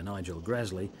 Pacific Sir Nigel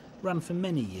Gresley ran for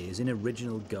many years in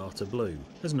original Garter Blue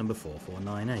as number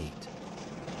 4498.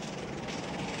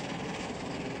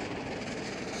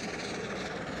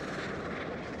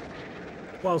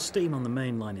 While steam on the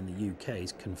main line in the UK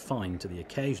is confined to the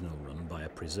occasional run by a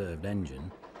preserved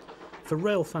engine, for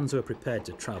rail fans who are prepared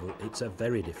to travel, it's a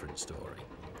very different story.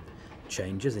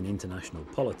 Changes in international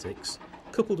politics,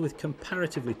 coupled with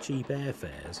comparatively cheap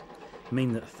airfares,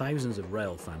 mean that thousands of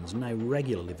rail fans now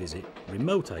regularly visit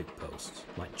remote outposts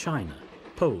like China,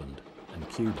 Poland and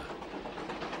Cuba.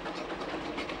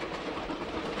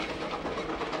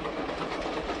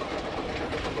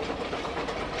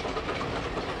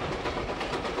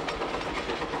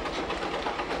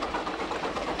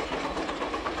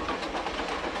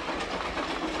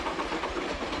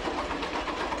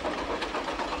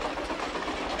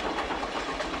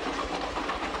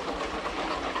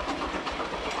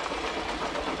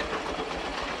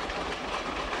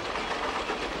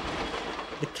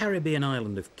 The Caribbean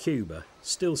island of Cuba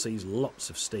still sees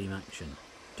lots of steam action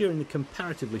during the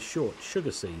comparatively short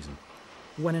sugar season,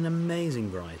 when an amazing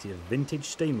variety of vintage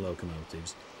steam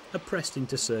locomotives are pressed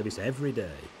into service every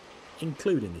day,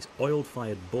 including this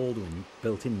oil-fired Baldwin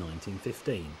built in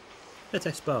 1915 at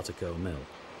Espartaco Mill.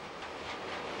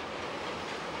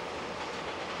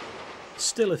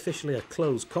 Still officially a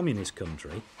closed communist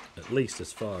country, at least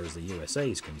as far as the USA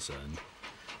is concerned,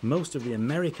 most of the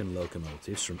American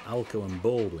locomotives from Alco and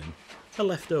Baldwin are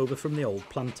left over from the old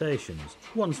plantations,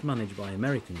 once managed by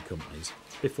American companies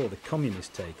before the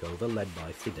communist takeover led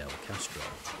by Fidel Castro.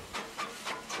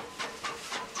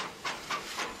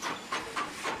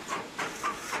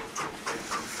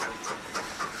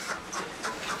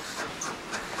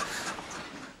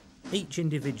 Each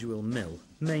individual mill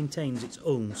maintains its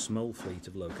own small fleet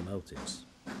of locomotives.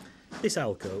 This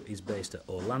Alco is based at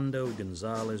Orlando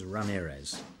Gonzalez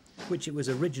Ramirez, which it was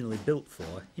originally built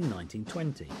for in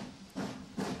 1920.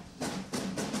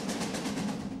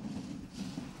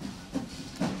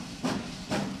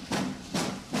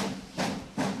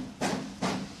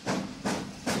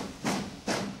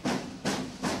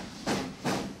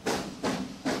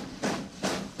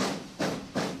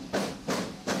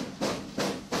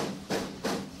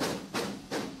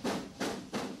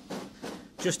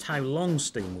 Just how long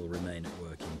steam will remain at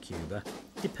work in Cuba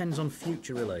depends on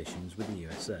future relations with the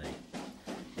USA.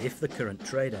 If the current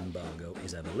trade embargo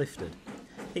is ever lifted,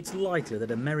 it's likely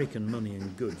that American money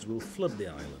and goods will flood the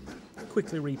island,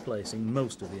 quickly replacing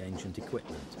most of the ancient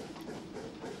equipment.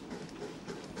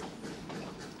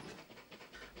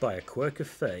 By a quirk of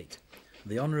fate,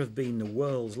 the honour of being the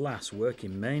world's last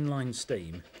working mainline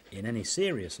steam, in any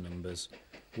serious numbers,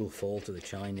 will fall to the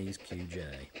Chinese QJ.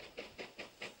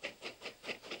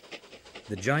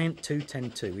 The Giant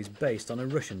 210-2 is based on a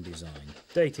Russian design,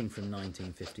 dating from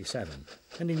 1957,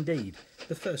 and indeed,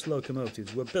 the first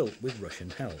locomotives were built with Russian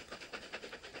help.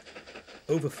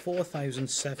 Over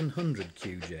 4,700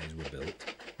 QJs were built.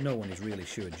 No one is really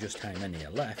sure just how many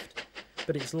are left,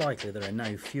 but it's likely there are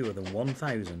now fewer than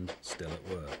 1,000 still at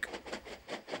work.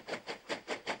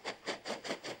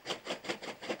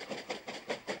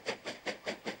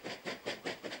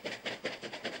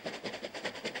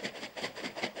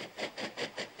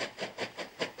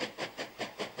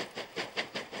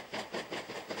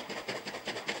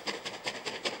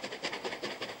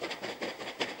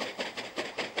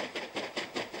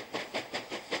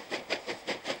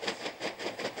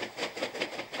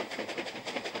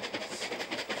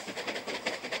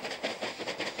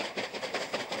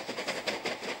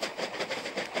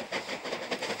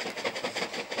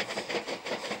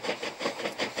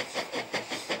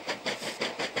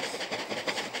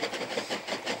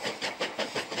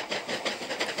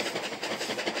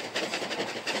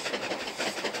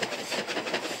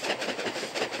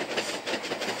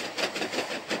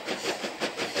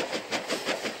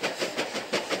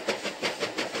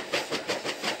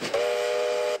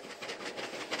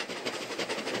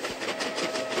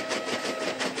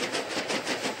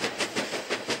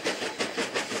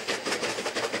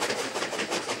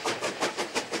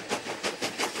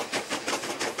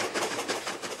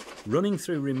 Running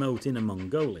through remote Inner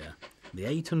Mongolia, the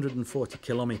 840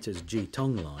 km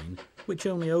Jitong line, which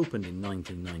only opened in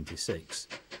 1996,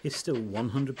 is still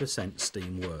 100%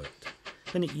 steam worked,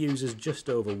 and it uses just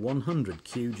over 100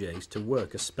 QJs to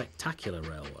work a spectacular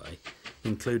railway,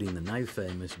 including the now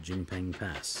famous Jinpeng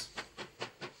Pass.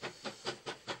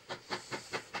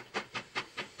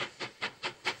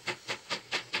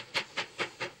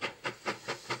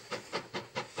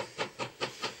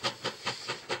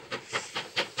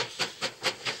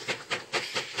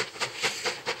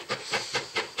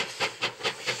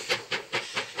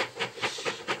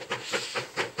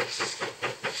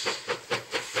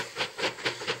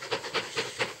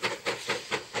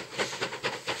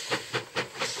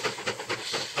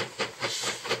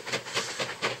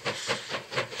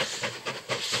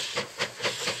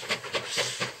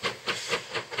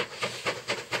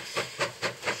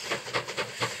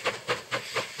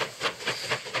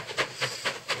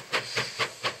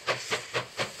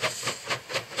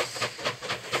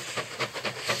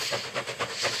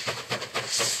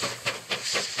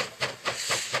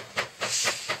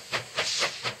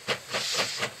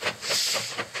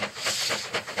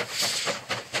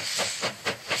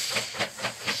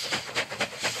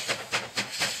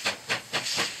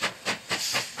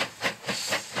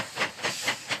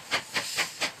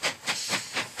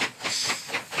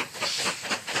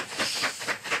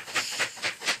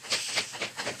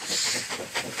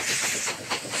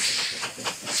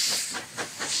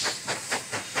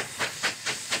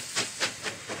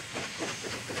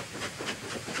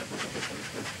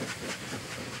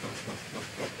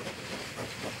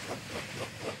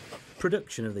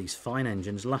 Production of these fine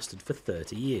engines lasted for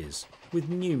 30 years, with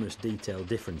numerous detailed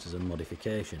differences and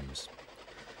modifications.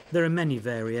 There are many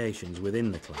variations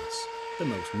within the class, the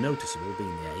most noticeable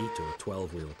being the 8 or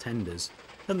 12-wheel tenders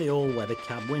and the all-weather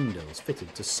cab windows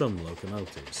fitted to some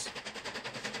locomotives.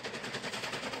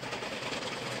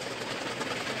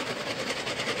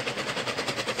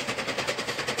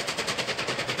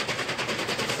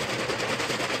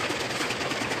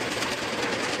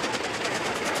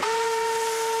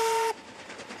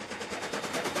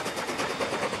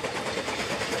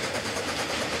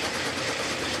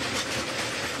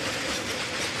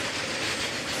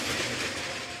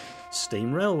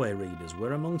 Steam railway readers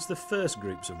were amongst the first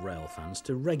groups of rail fans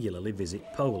to regularly visit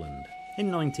Poland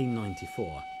in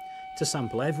 1994 to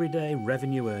sample everyday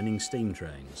revenue-earning steam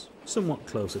trains, somewhat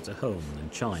closer to home than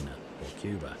China or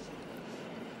Cuba.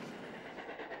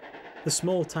 The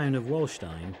small town of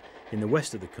Wallstein, in the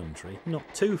west of the country,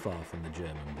 not too far from the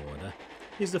German border,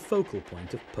 is the focal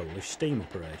point of Polish steam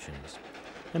operations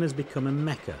and has become a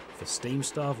mecca for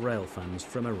steam-starved rail fans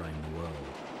from around the world.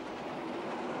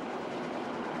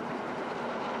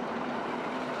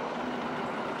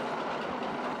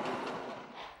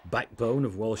 Backbone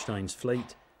of Wallstein's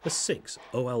fleet are 6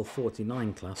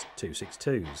 OL-49 class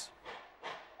 262s.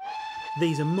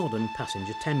 These are modern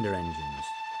passenger tender engines,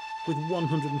 with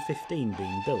 115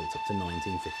 being built up to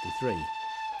 1953.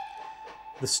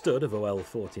 The stud of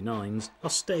OL-49s are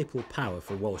staple power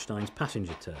for Wallstein's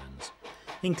passenger turns,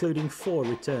 including 4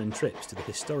 return trips to the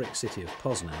historic city of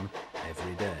Poznan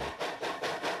every day.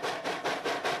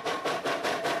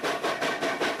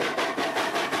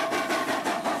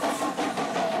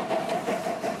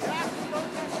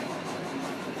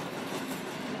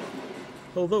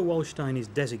 Although Wallstein is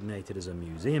designated as a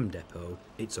museum depot,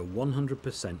 it's a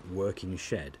 100% working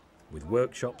shed with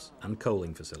workshops and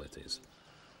coaling facilities.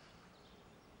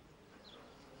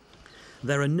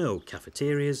 There are no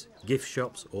cafeterias, gift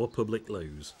shops or public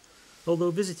loos, although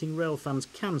visiting rail fans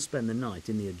can spend the night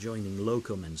in the adjoining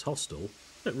Locomen's hostel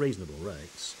at reasonable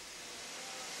rates.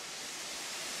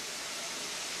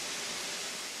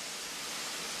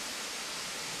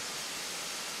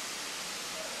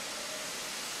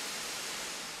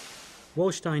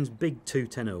 Wallstein's big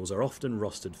 210s are often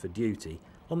rostered for duty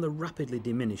on the rapidly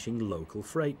diminishing local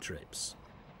freight trips.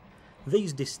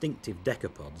 These distinctive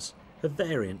decapods are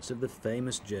variants of the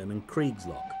famous German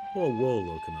Kriegslok or war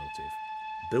locomotive,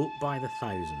 built by the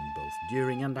thousand both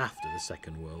during and after the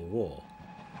Second World War.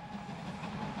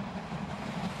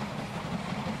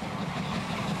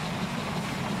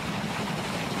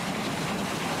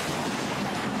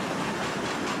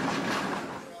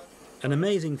 An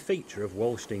amazing feature of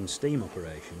Wallstein steam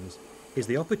operations is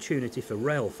the opportunity for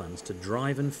rail fans to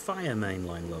drive and fire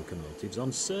mainline locomotives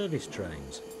on service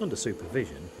trains, under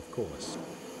supervision, of course.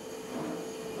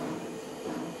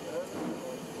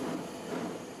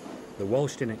 The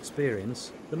Wallstein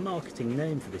Experience, the marketing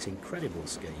name for this incredible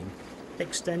scheme,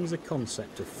 extends the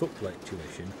concept of footplate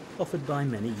tuition offered by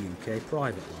many UK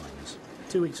private lines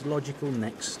to its logical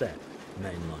next step,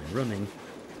 mainline running,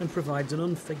 and provides an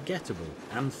unforgettable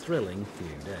and thrilling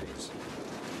few days.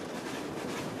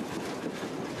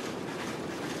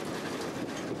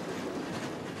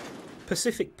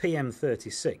 Pacific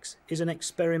PM36 is an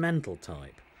experimental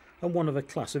type and one of a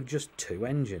class of just 2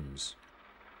 engines.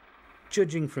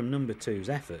 Judging from number 2's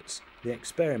efforts, the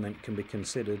experiment can be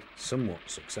considered somewhat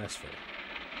successful.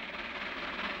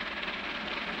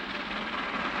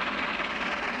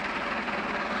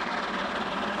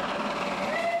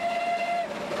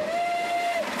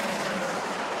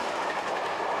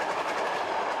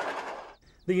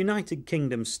 The United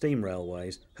Kingdom steam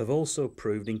railways have also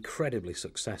proved incredibly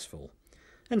successful,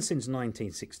 and since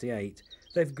 1968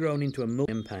 they've grown into a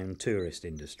multi-million-pound tourist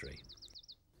industry.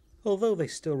 Although they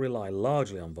still rely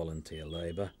largely on volunteer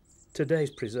labour,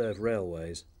 today's preserved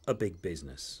railways are big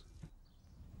business.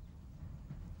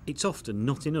 It's often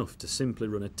not enough to simply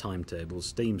run a timetable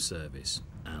steam service,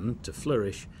 and to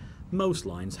flourish, most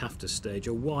lines have to stage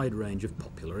a wide range of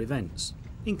popular events,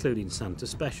 including Santa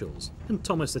Specials and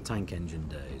Thomas the Tank Engine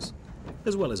Days,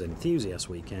 as well as enthusiast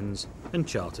weekends and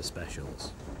charter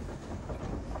specials.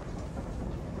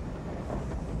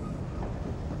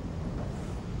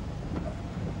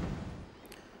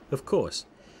 Of course,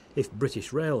 if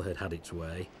British Rail had had its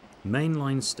way,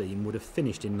 mainline steam would have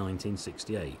finished in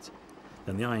 1968,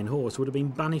 and the Iron Horse would have been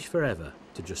banished forever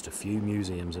to just a few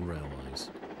museums and railways.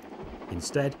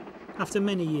 Instead, after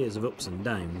many years of ups and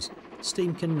downs,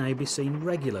 steam can now be seen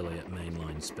regularly at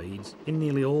mainline speeds in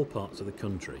nearly all parts of the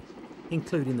country,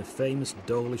 including the famous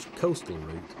Dawlish coastal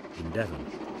route in Devon.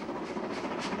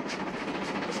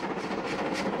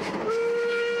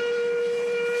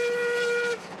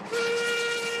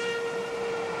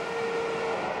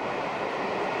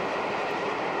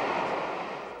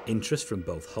 Interest from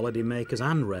both holidaymakers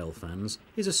and rail fans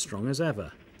is as strong as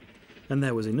ever, and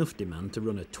there was enough demand to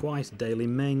run a twice-daily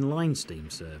mainline steam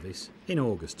service in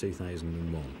August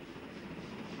 2001.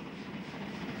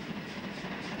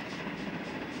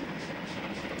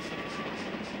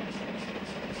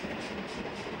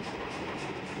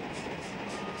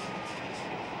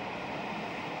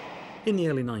 In the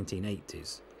early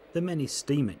 1980s, the many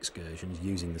steam excursions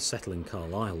using the Settle and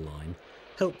Carlisle line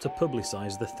helped to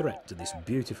publicise the threat to this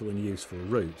beautiful and useful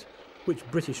route, which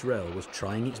British Rail was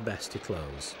trying its best to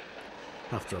close.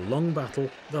 After a long battle,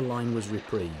 the line was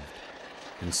reprieved,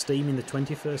 and steam in the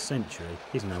 21st century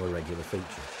is now a regular feature.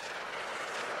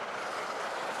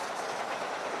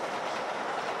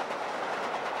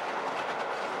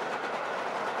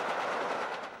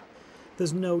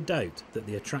 There's no doubt that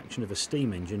the attraction of a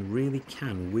steam engine really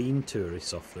can wean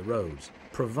tourists off the roads,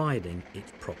 providing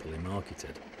it's properly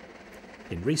marketed.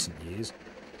 In recent years,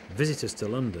 visitors to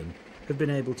London have been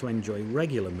able to enjoy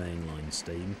regular mainline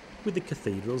steam with the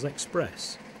Cathedral's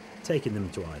Express, taking them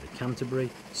to either Canterbury,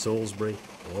 Salisbury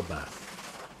or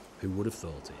Bath. Who would have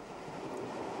thought it?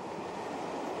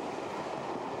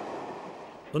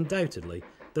 Undoubtedly,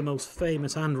 the most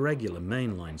famous and regular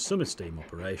mainline summer steam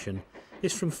operation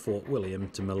is from Fort William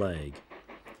to Mallaig.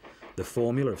 The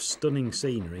formula of stunning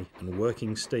scenery and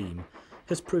working steam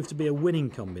has proved to be a winning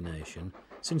combination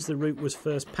since the route was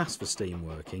first passed for steam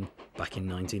working back in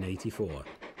 1984.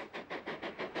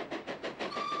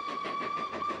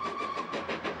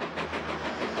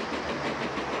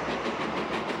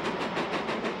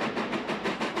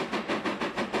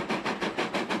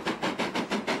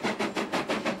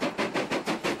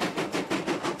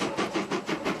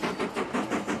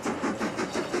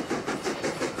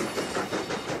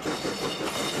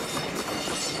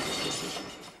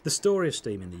 The story of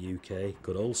steam in the UK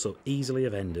could also easily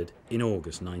have ended in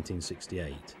August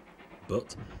 1968,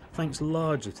 but thanks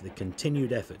largely to the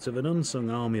continued efforts of an unsung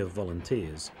army of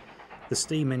volunteers, the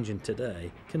steam engine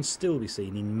today can still be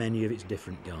seen in many of its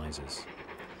different guises.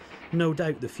 No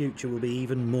doubt the future will be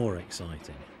even more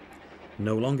exciting.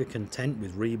 No longer content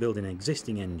with rebuilding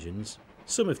existing engines,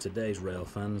 some of today's rail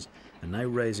fans are now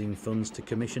raising funds to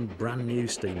commission brand new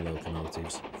steam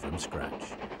locomotives from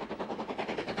scratch.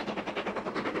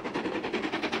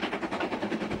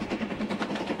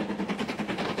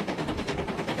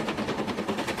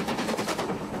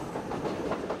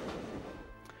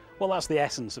 Well, that's the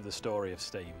essence of the story of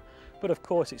steam, but of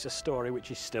course it's a story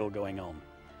which is still going on.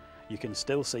 You can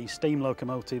still see steam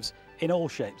locomotives in all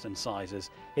shapes and sizes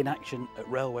in action at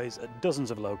railways at dozens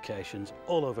of locations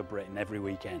all over Britain every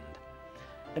weekend.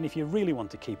 And if you really want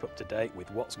to keep up to date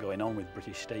with what's going on with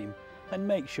British Steam, then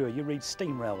make sure you read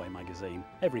Steam Railway magazine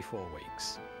every 4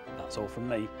 weeks. That's all from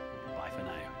me.